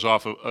our tails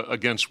off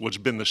against what's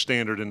been the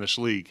standard in this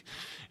league.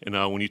 And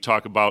when you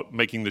talk about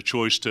making the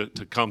choice to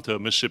come to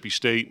Mississippi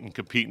State and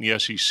compete in the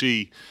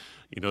SEC,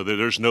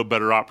 there's no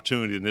better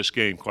opportunity in this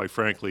game, quite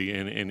frankly.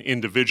 And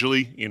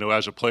individually,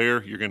 as a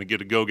player, you're going to get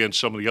to go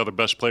against some of the other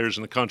best players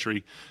in the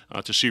country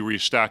to see where you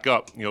stack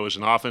up. As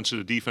an offensive,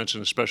 a defense,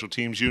 and a special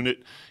teams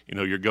unit,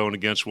 you're going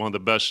against one of the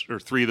best or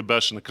three of the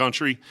best in the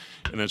country.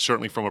 And then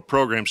certainly from a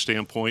program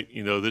standpoint,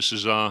 this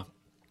is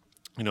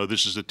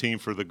the team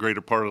for the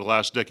greater part of the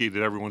last decade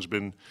that everyone's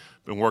been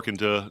working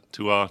to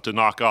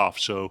knock off.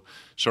 So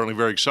certainly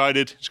very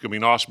excited. It's going to be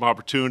an awesome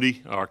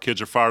opportunity. Our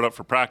kids are fired up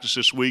for practice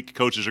this week.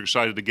 Coaches are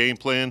excited to game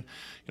plan.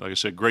 Like I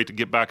said, great to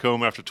get back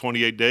home after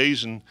 28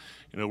 days, and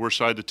we're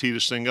excited to tee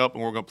this thing up,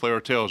 and we're going to play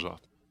our tails off.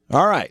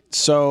 All right,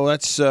 so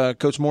that's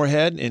Coach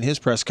Moorhead in his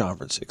press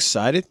conference.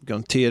 Excited,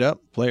 going to tee it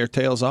up, play our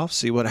tails off,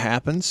 see what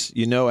happens.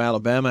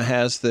 Alabama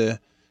has the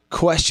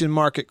question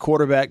mark at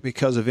quarterback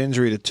because of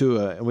injury to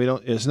Tua, and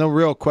there's no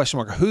real question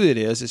mark who it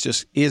is. It's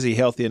just, is he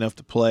healthy enough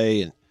to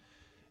play and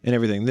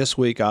everything. This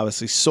week,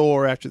 obviously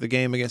sore after the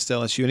game against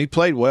LSU, and he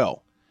played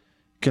well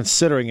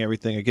considering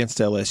everything against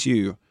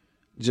LSU.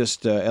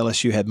 Just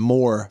LSU had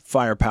more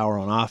firepower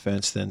on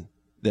offense than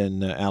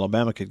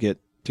Alabama could get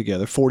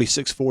together.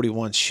 46-41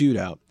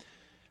 shootout.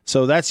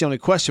 So that's the only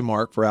question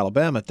mark for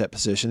Alabama at that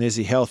position. Is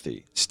he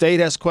healthy? State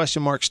has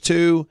question marks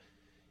too.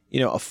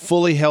 A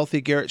fully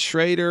healthy Garrett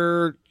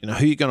Schrader.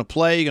 Who you going to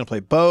play? You're going to play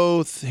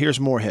both. Here's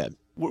Moorhead.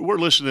 We're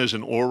listed as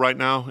an or right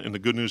now, and the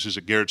good news is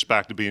that Garrett's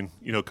back to being,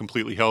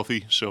 completely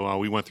healthy. So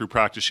we went through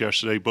practice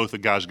yesterday. Both the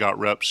guys got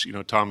reps.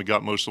 Tommy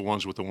got most of the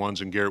ones with the ones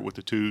and Garrett with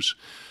the twos.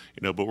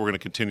 But we're going to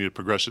continue to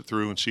progress it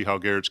through and see how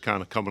Garrett's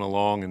kind of coming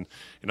along. And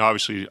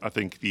obviously, I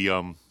think the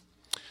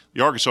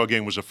Arkansas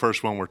game was the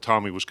first one where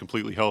Tommy was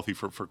completely healthy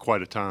for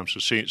quite a time. So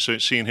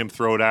seeing him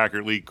throw it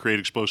accurately, create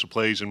explosive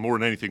plays, and more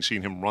than anything,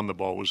 seeing him run the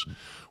ball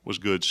was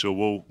good. So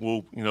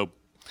we'll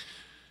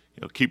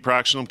keep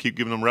practicing them, keep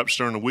giving them reps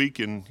during the week,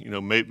 and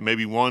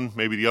maybe one,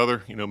 maybe the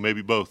other,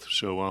 maybe both.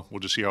 So we'll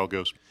just see how it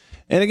goes.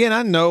 And again,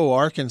 I know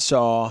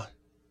Arkansas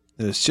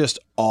is just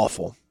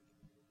awful.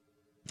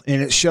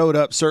 And it showed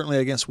up certainly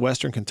against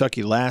Western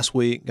Kentucky last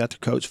week, got their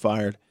coach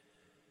fired.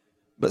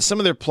 But some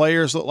of their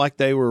players looked like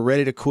they were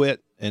ready to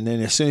quit, and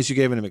then as soon as you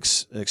gave them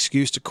an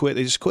excuse to quit,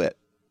 they just quit.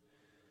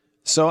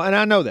 So, and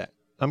I know that.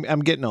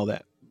 I'm getting all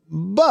that.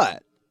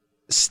 But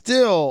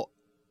still,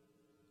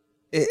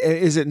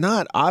 is it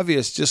not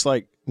obvious, just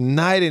like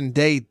night and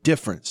day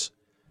difference?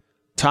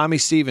 Tommy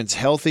Stevens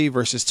healthy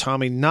versus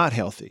Tommy not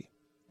healthy.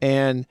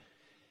 And,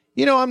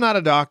 you know, I'm not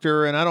a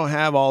doctor, and I don't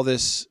have all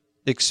this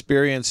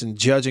experience in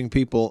judging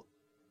people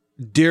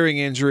during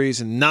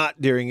injuries and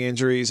not during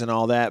injuries and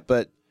all that,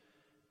 but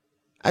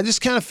I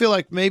just kind of feel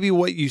like maybe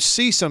what you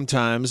see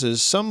sometimes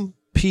is some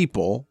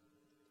people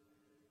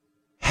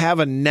have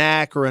a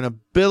knack or an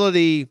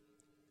ability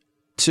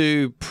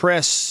to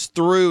press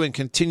through and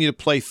continue to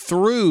play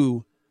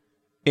through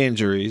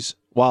injuries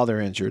while they're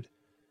injured.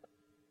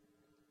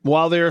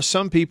 While there are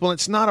some people,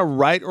 it's not a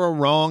right or a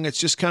wrong, it's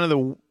just kind of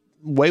the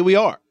way we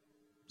are.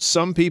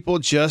 Some people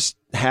just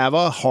have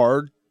a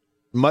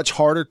much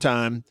harder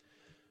time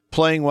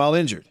playing while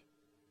injured.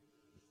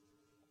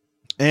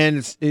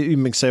 And you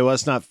can say, well,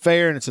 it's not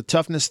fair and it's a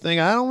toughness thing.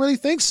 I don't really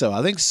think so.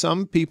 I think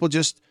some people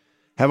just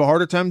have a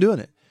harder time doing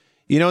it.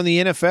 You know, in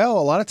the NFL,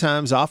 a lot of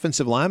times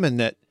offensive linemen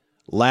that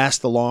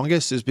last the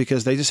longest is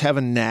because they just have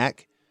a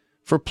knack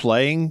for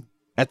playing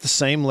at the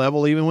same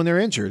level even when they're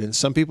injured. And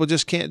some people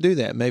just can't do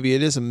that. Maybe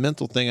it is a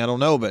mental thing. I don't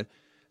know. But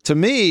to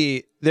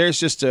me, there's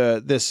just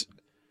this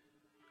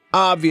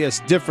obvious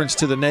difference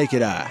to the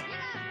naked eye.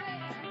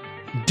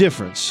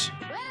 Difference.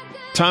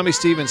 Tommy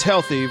Stevens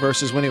healthy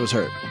versus when he was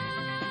hurt.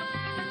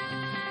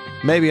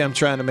 Maybe I'm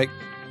trying to make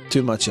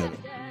too much of it.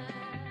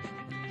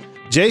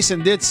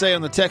 Jason did say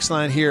on the text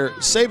line here,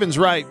 Saban's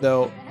right,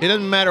 though. It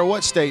doesn't matter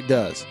what state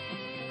does.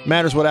 It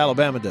matters what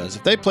Alabama does.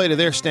 If they play to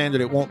their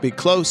standard, it won't be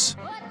close.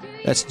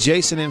 That's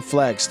Jason in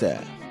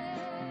Flagstaff.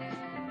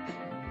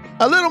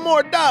 A little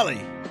more Dolly,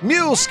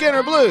 Mule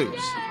Skinner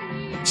Blues.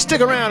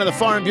 Stick around in the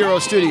Farm Bureau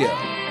studio.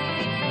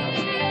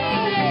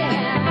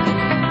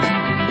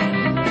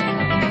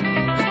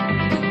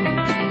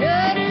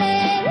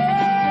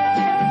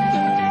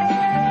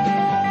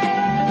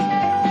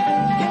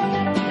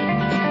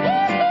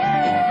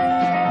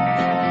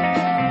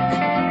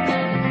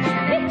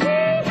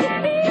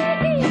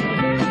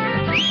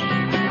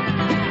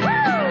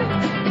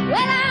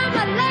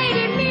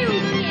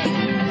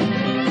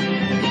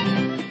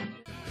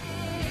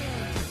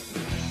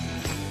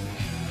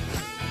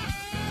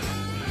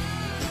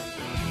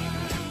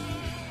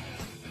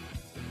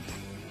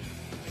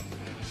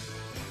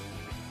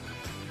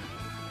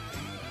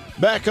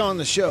 Back on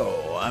the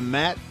show, I'm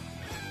Matt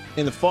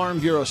in the Farm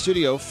Bureau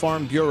studio.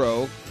 Farm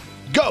Bureau,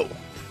 go!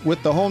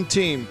 With the home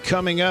team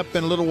coming up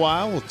in a little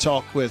while, we'll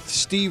talk with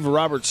Steve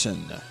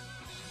Robertson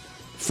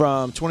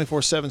from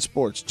 24/7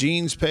 Sports,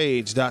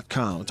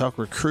 genespage.com. We'll talk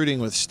recruiting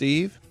with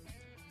Steve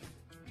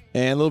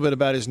and a little bit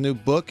about his new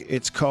book.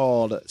 It's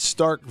called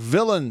Stark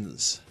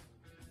Villains,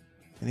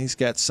 and he's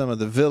got some of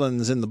the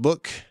villains in the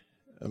book.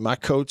 My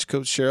coach,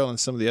 Coach Sherrill, and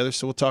some of the others,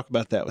 so we'll talk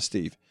about that with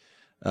Steve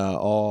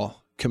all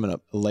coming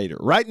up later.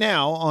 Right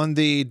now on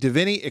the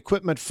Davini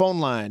Equipment phone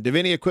line,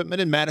 Davini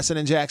Equipment in Madison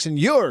and Jackson,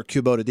 your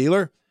Kubota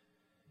dealer,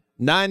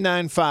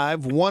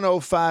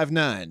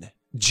 995-1059.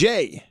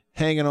 Jay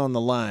hanging on the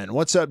line.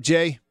 What's up,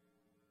 Jay?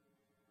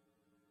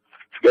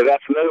 Good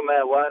afternoon,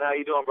 Matt Wyatt. How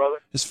you doing,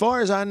 brother? As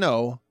far as I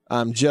know,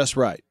 I'm just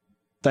right.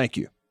 Thank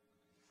you.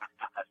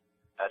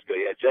 That's good.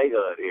 Yeah, Jay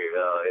Hud here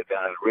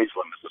down in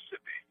Ridgeland,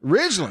 Mississippi.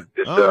 Ridgeland?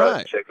 Just, all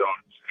right. Check on.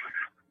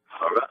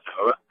 All right.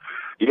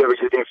 You ever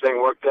get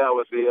anything worked out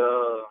with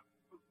the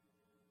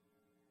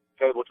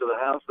cable to the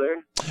house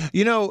there?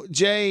 You know,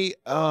 Jay,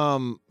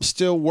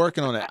 still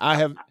working on it. I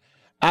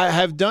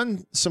have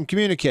done some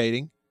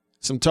communicating,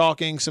 some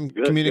talking, some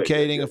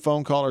communicating, a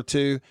phone call or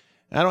two.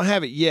 I don't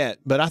have it yet,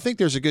 but I think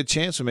there's a good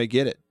chance we may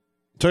get it.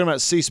 Talking about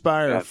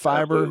C-Spire or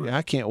fiber,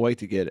 I can't wait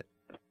to get it.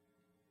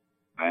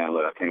 Man,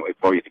 look, I can't wait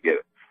for you to get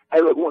it. Hey,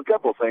 look, a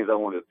couple of things I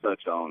wanted to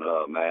touch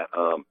on, Matt.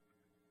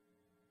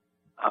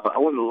 I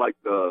wanted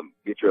to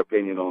get your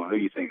opinion on who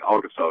you think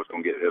Arkansas is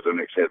going to get as their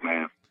next head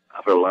man.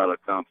 I've heard a lot of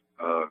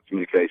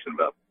communication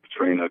about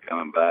Petrino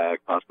coming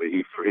back, possibly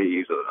Hugh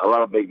Freeze. A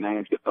lot of big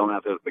names get thrown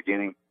out there at the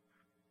beginning.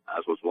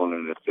 I was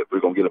wondering if we're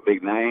going to get a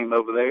big name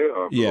over there,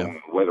 or if we're going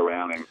to wait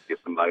around and get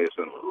somebody that's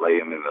going to lay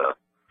him in the.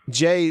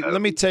 Jay,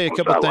 let me tell you a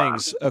couple of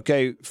things.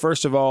 Okay,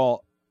 first of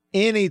all,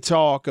 any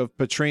talk of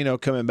Petrino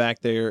coming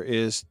back there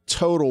is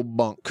total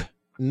bunk.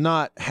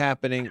 Not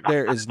happening.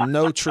 There is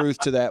no truth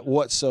to that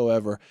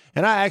whatsoever.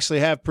 And I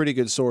actually have pretty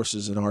good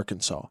sources in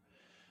Arkansas.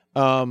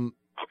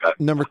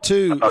 Number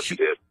two,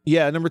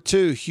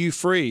 Hugh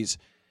Freeze.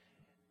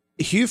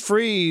 Hugh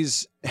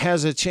Freeze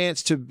has a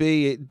chance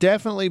to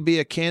definitely be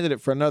a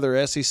candidate for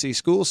another SEC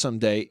school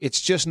someday. It's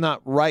just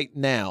not right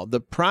now. The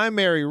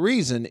primary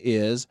reason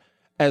is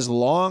as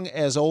long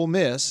as Ole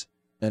Miss,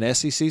 an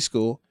SEC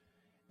school,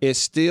 is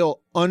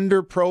still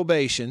under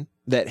probation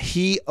that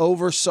he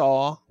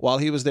oversaw while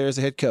he was there as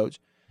a head coach,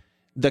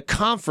 the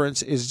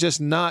conference is just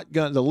not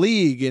going to, the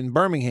league in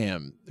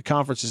Birmingham, the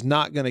conference is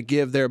not going to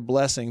give their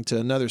blessing to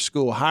another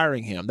school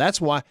hiring him. That's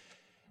why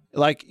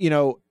Like,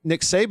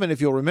 Nick Saban,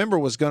 if you'll remember,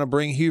 was going to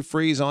bring Hugh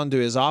Freeze onto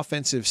his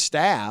offensive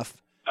staff.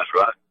 That's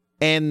right.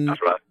 And That's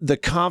right. The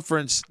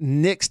conference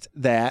nixed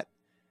that.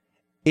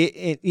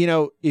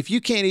 If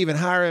you can't even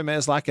hire him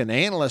as like an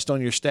analyst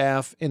on your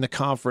staff in the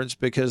conference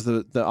because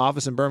the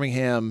office in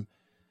Birmingham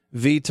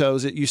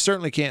vetoes it, you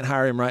certainly can't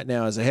hire him right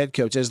now as a head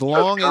coach. As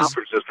long the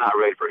conference is not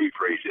ready for Hugh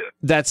Freeze yet.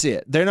 That's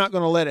it. They're not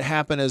going to let it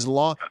happen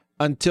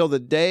until the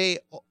day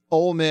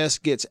Ole Miss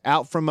gets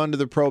out from under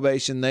the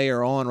probation they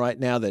are on right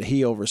now that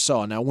he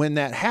oversaw. Now, when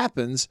that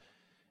happens,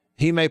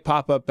 he may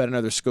pop up at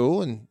another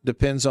school, and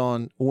depends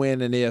on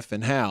when and if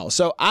and how.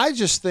 So I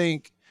just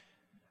think,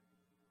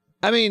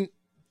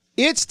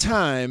 it's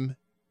time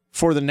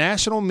for the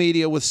national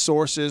media with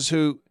sources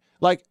who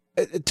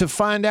to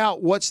find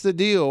out what's the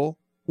deal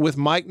with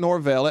Mike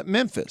Norvell at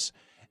Memphis.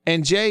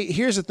 And Jay,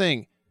 here's the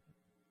thing.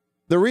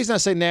 The reason I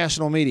say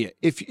national media,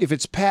 if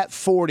it's Pat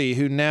Forty,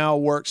 who now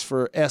works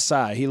for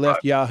SI, he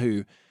left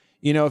Yahoo,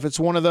 if it's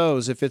one of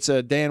those, if it's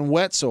a Dan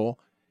Wetzel,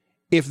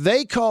 if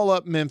they call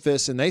up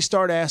Memphis and they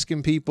start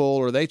asking people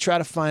or they try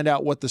to find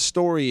out what the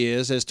story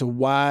is as to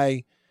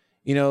why,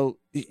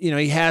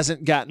 he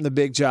hasn't gotten the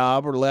big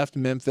job or left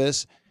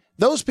Memphis,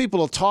 those people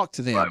will talk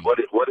to them. Right. What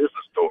is the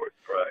story?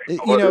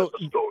 Right. What is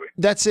the story?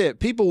 That's it.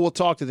 People will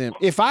talk to them.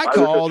 If I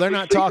call, they're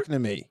not talking to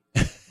me.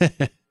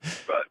 Right.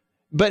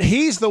 But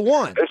he's the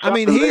one.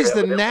 He's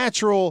the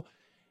natural.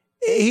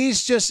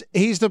 He's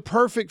the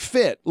perfect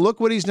fit. Look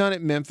what he's done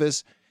at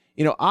Memphis.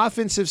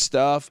 Offensive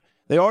stuff.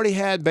 They already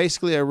had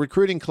basically a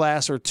recruiting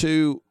class or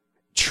two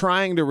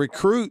trying to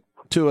recruit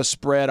to a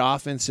spread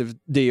offensive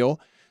deal.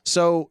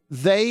 So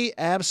they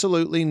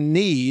absolutely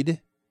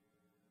need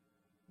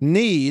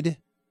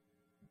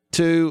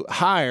to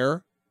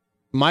hire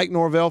Mike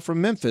Norvell from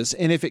Memphis.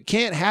 And if it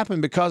can't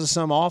happen because of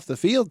some off the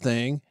field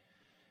thing,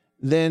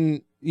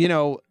 then,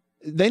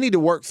 they need to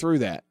work through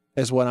that,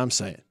 is what I'm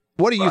saying.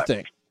 What do you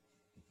think?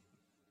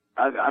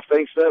 I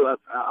think so.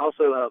 I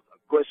also a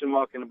question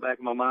mark in the back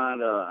of my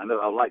mind. I know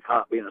I like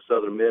Hop being a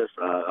Southern Miss.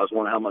 I was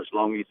wondering how much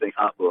longer you think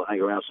Hop will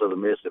hang around Southern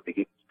Miss if he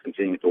keeps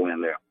continuing to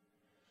win there.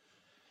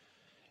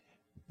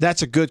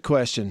 That's a good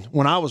question.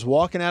 When I was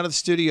walking out of the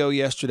studio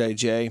yesterday,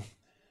 Jay,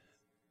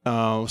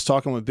 I was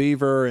talking with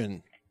Beaver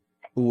and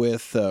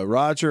with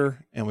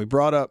Roger, and we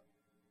brought up,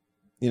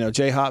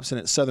 Jay Hopson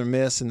at Southern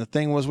Miss, and the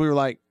thing was we were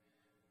like,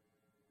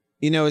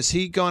 is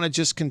he going to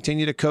just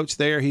continue to coach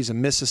there? He's a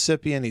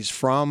Mississippian. He's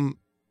from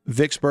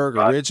Vicksburg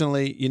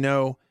originally,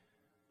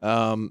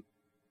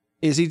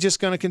 Is he just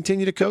going to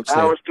continue to coach there?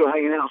 Bauer still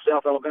hanging out in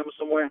South Alabama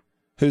somewhere?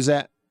 Who's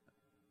that?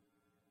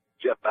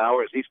 Jeff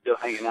Bauer. Is he still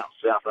hanging out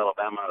in South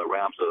Alabama in the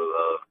realms of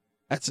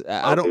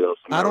I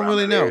don't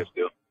really know.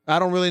 I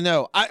don't really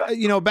know.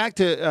 Back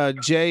to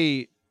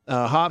Jay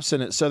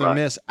Hopson at Southern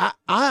Miss. I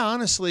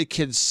honestly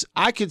could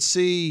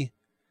see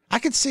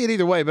it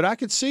either way, but I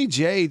could see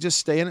Jay just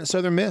staying at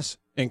Southern Miss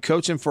and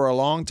coaching for a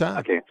long time.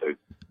 I can too.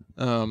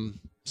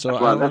 So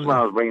that's why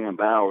I was bringing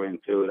Bauer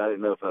into it. I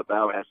didn't know if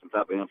Bauer had some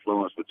type of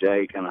influence with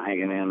Jay, kind of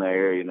hanging in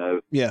there,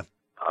 Yeah.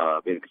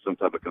 Being some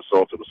type of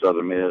consultant with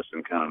Southern Miss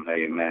and kind of,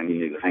 hey man, you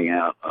need to hang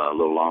out a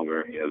little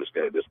longer. This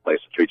place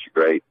will treat you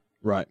great,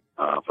 right?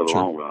 For the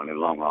long run and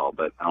long haul.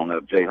 But I don't know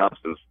if Jay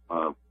Hopson's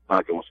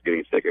pocket wants to get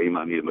any thicker. He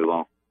might need to move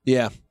on.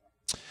 Yeah,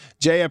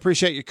 Jay, I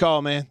appreciate your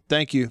call, man.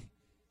 Thank you.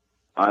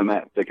 All right,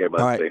 Matt. Take care,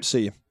 buddy. All right,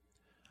 see you.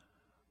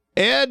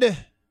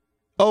 Ed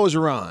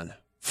Ogeron,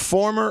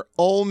 former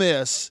Ole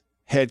Miss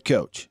head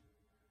coach,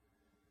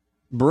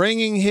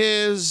 bringing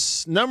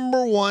his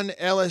number one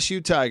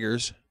LSU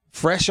Tigers,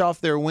 fresh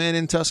off their win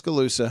in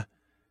Tuscaloosa,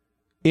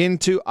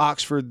 into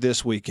Oxford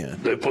this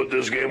weekend. They put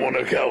this game on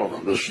their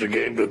calendar. This is the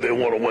game that they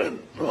want to win.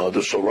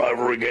 This is a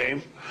rivalry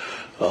game.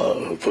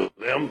 For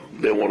them,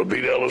 they want to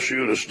beat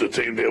LSU. This is the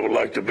team they would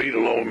like to beat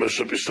along with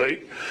Mississippi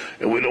State.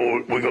 And we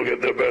know we're going to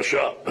get their best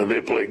shot. And they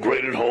play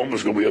great at home.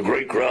 It's going to be a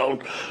great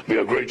crowd, be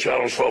a great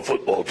challenge for our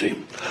football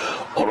team.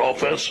 On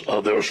offense,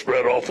 they're a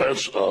spread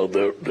offense.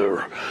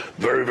 They're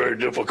very, very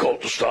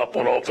difficult to stop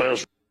on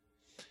offense.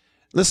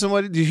 Listen,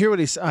 do you hear what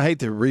I hate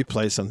to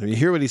replay something. You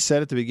hear what he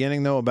said at the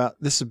beginning, though, about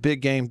this is a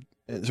big game.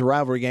 It's a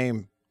rivalry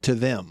game to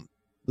them.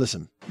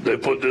 Listen. They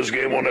put this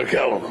game on their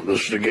calendar.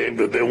 This is the game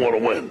that they want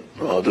to win.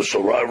 This is a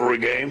rivalry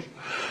game.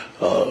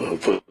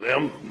 For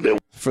them.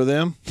 For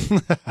them?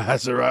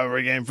 That's a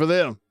rivalry game for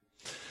them.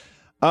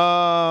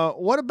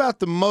 What about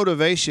the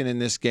motivation in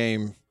this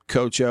game,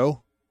 Coach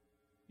O?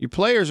 Your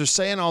players are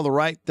saying all the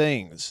right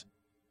things.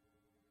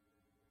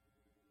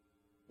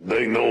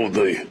 They know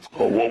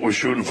what we're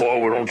shooting for.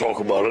 We don't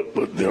talk about it,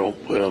 but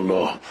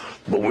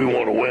but we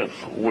want to win.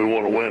 We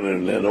want to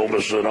win, and Ole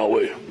Miss is in our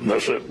way. And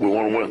that's it. We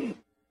want to win.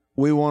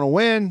 We want to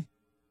win,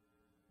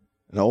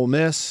 and Ole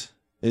Miss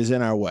is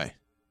in our way.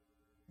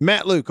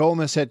 Matt Luke, Ole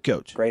Miss head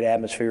coach. Great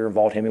atmosphere in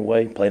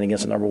Vaught-Hemingway, playing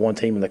against the number one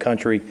team in the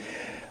country.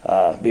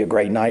 Be a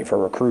great night for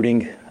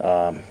recruiting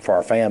for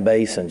our fan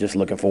base, and just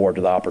looking forward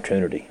to the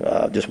opportunity.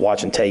 Just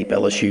watching tape,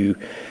 LSU.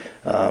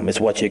 It's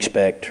what you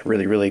expect.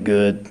 Really, really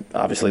good.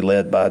 Obviously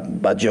led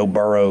by Joe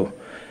Burrow.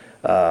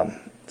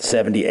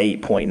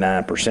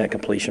 78.9%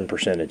 completion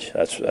percentage.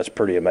 That's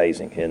pretty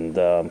amazing, and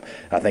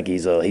I think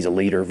he's a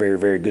leader, very,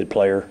 very good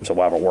player. So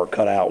we'll have our work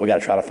cut out. We got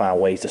to try to find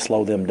ways to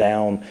slow them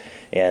down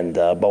and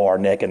bow our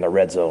neck in the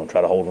red zone,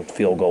 try to hold them to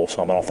field goal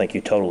some. I don't think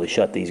you totally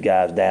shut these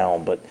guys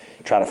down, but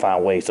try to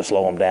find ways to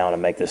slow them down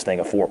and make this thing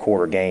a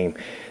 4-quarter game.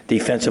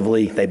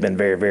 Defensively, they've been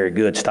very, very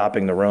good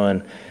stopping the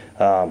run,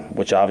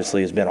 which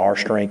obviously has been our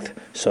strength.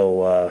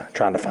 So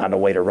trying to find a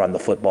way to run the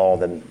football.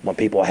 Then when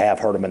people have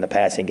hurt them in the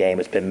passing game,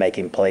 it's been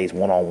making plays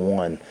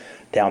one-on-one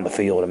down the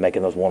field and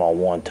making those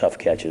one-on-one tough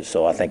catches.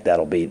 So I think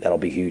that'll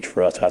be huge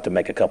for us. I have to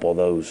make a couple of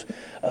those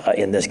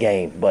in this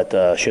game,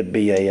 but should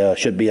be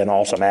an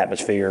awesome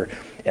atmosphere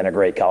and a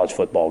great college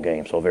football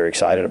game. So very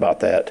excited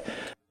about that.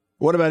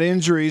 What about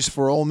injuries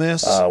for Ole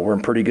Miss? We're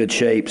in pretty good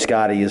shape.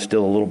 Scotty is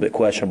still a little bit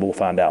questionable. We'll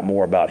find out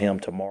more about him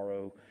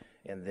tomorrow.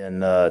 And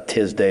then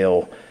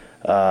Tisdale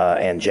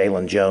and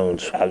Jalen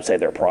Jones, I would say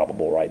they're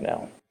probable right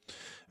now.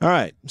 All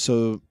right.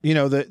 So,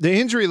 the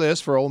injury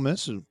list for Ole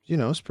Miss,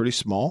 is pretty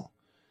small.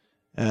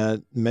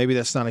 Maybe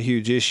that's not a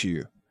huge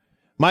issue.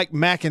 Mike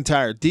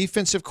McIntyre,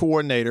 defensive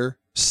coordinator,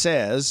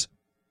 says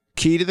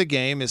key to the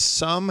game is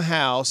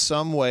somehow,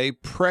 some way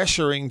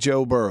pressuring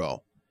Joe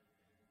Burrow.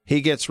 He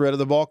gets rid of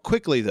the ball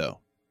quickly, though.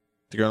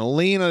 They're going to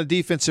lean on a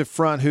defensive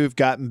front who've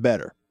gotten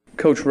better.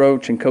 Coach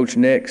Roach and Coach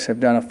Nix have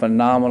done a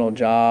phenomenal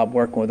job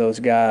working with those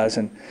guys,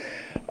 and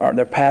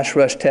their pass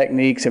rush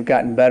techniques have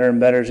gotten better and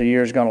better as the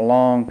year's gone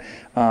along.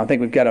 I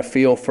think we've got a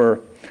feel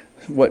for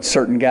what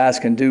certain guys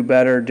can do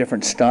better,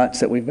 different stunts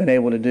that we've been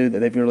able to do that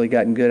they've really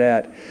gotten good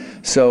at.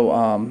 So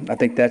I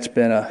think that's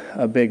been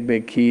a big,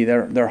 big key.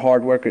 They're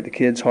hard work at the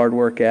kids, hard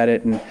work at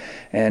it,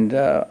 and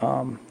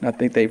I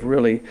think they've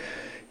really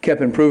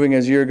kept improving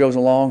as the year goes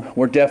along.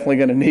 We're definitely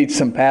going to need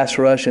some pass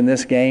rush in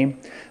this game.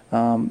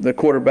 The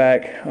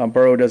quarterback,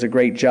 Burrow, does a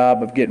great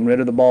job of getting rid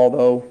of the ball,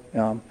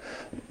 though.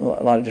 A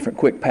lot of different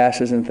quick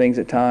passes and things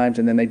at times,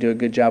 and then they do a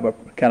good job of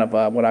kind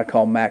of what I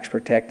call max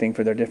protecting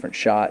for their different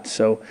shots.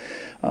 So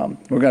we're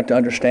going to have to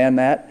understand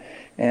that.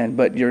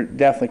 But you're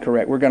definitely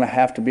correct. We're going to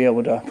have to be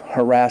able to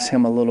harass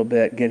him a little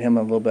bit, get him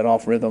a little bit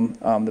off rhythm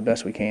the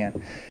best we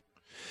can.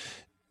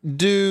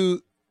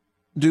 Do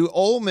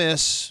Ole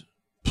Miss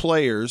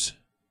players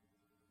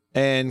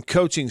and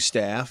coaching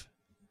staff,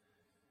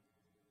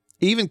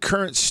 even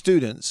current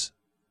students,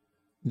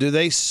 do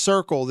they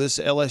circle this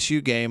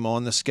LSU game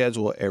on the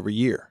schedule every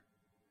year?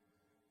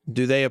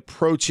 Do they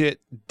approach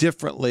it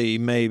differently,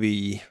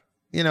 maybe,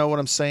 you know what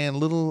I'm saying, a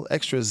little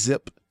extra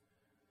zip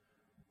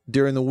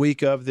during the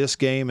week of this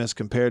game as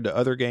compared to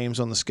other games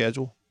on the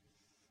schedule?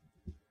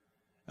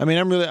 I mean,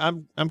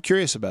 I'm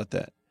curious about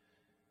that.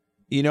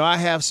 I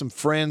have some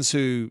friends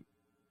who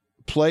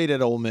played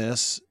at Ole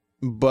Miss,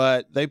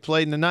 but they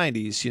played in the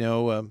 90s.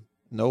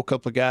 Know a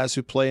couple of guys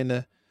who play in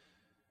the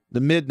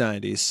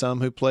mid-90s,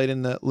 some who played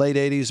in the late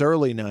 80s,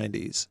 early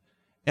 90s.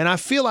 And I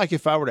feel like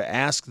if I were to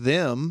ask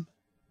them,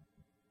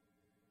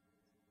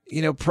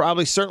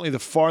 probably certainly the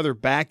farther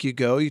back you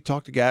go, you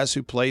talk to guys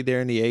who played there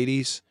in the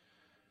 80s,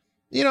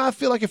 I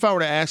feel like if I were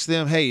to ask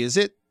them, hey, is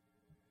it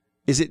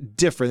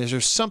different? Is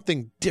there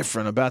something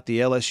different about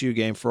the LSU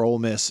game for Ole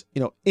Miss,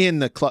 in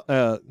the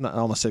I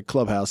almost said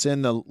clubhouse,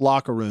 in the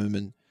locker room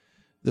and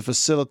the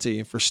facility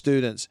and for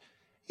students?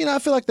 I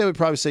feel like they would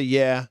probably say,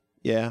 yeah.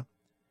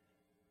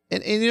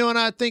 And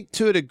I think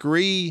to a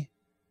degree,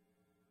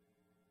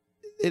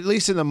 at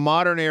least in the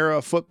modern era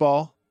of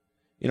football,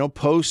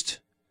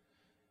 post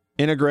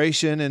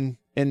integration and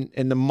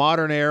in the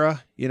modern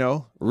era,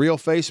 real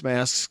face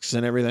masks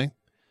and everything,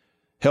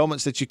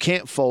 helmets that you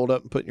can't fold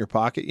up and put in your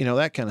pocket,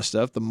 that kind of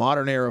stuff. The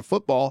modern era of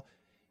football,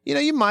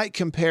 you might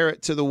compare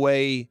it to the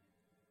way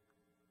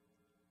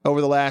over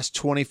the last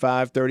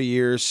 25, 30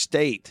 years,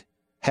 State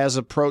has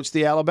approached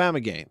the Alabama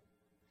game.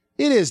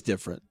 It is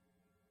different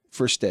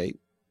for State.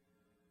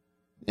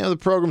 The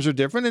programs are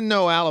different, and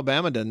no,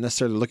 Alabama doesn't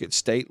necessarily look at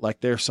State like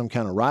they're some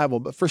kind of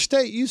rival. But for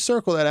State, you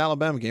circle that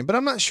Alabama game. But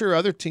I'm not sure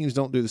other teams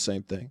don't do the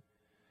same thing.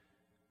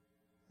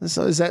 And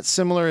so is that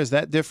similar? Is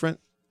that different?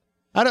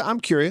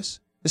 I'm curious,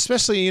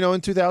 especially,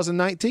 in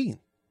 2019.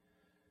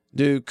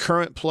 Do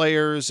current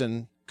players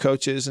and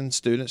coaches and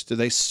students, do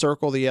they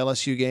circle the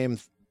LSU game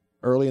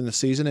early in the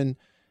season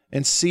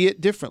and see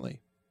it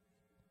differently?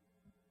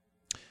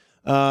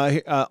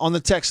 On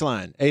the text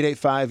line,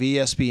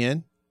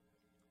 885-ESPN,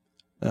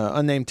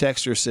 unnamed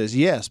texter says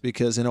yes,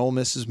 because in Ole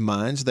Miss's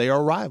minds, they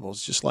are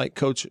rivals, just like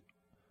Coach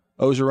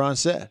Ogeron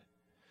said.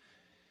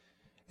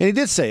 And he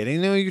did say it.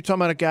 You're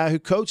talking about a guy who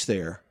coached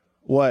there.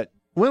 When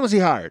was he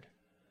hired?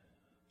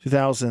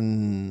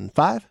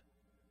 2005?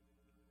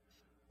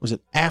 Was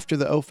it after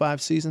the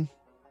 2005 season?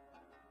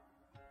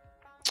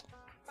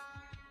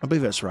 I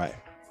believe that's right.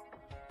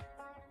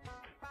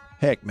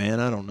 Heck, man,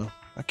 I don't know.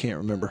 I can't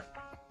remember.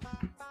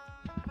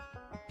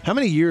 How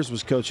many years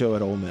was Coach O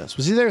at Ole Miss?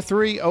 Was he there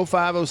 3,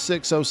 05,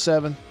 06,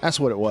 07? That's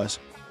what it was.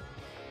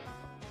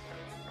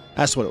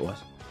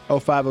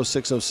 05,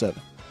 06,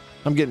 07.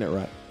 I'm getting it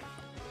right.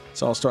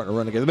 It's all starting to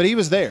run together. But he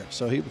was there,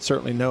 so he would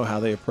certainly know how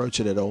they approach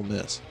it at Ole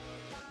Miss.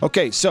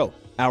 Okay, so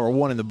hour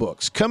one in the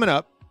books. Coming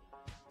up,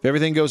 If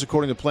everything goes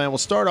according to plan, we'll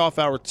start off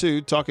hour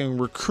 2 talking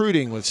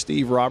recruiting with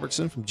Steve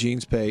Robertson from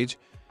Gene's Page,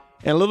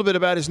 and a little bit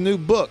about his new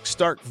book,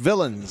 Stark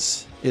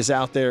Villains, is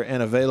out there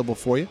and available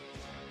for you.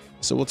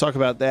 So we'll talk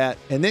about that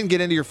and then get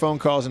into your phone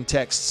calls and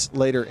texts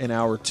later in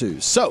hour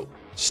 2. So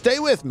stay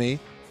with me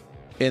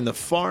in the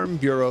Farm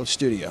Bureau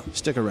studio.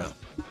 Stick around.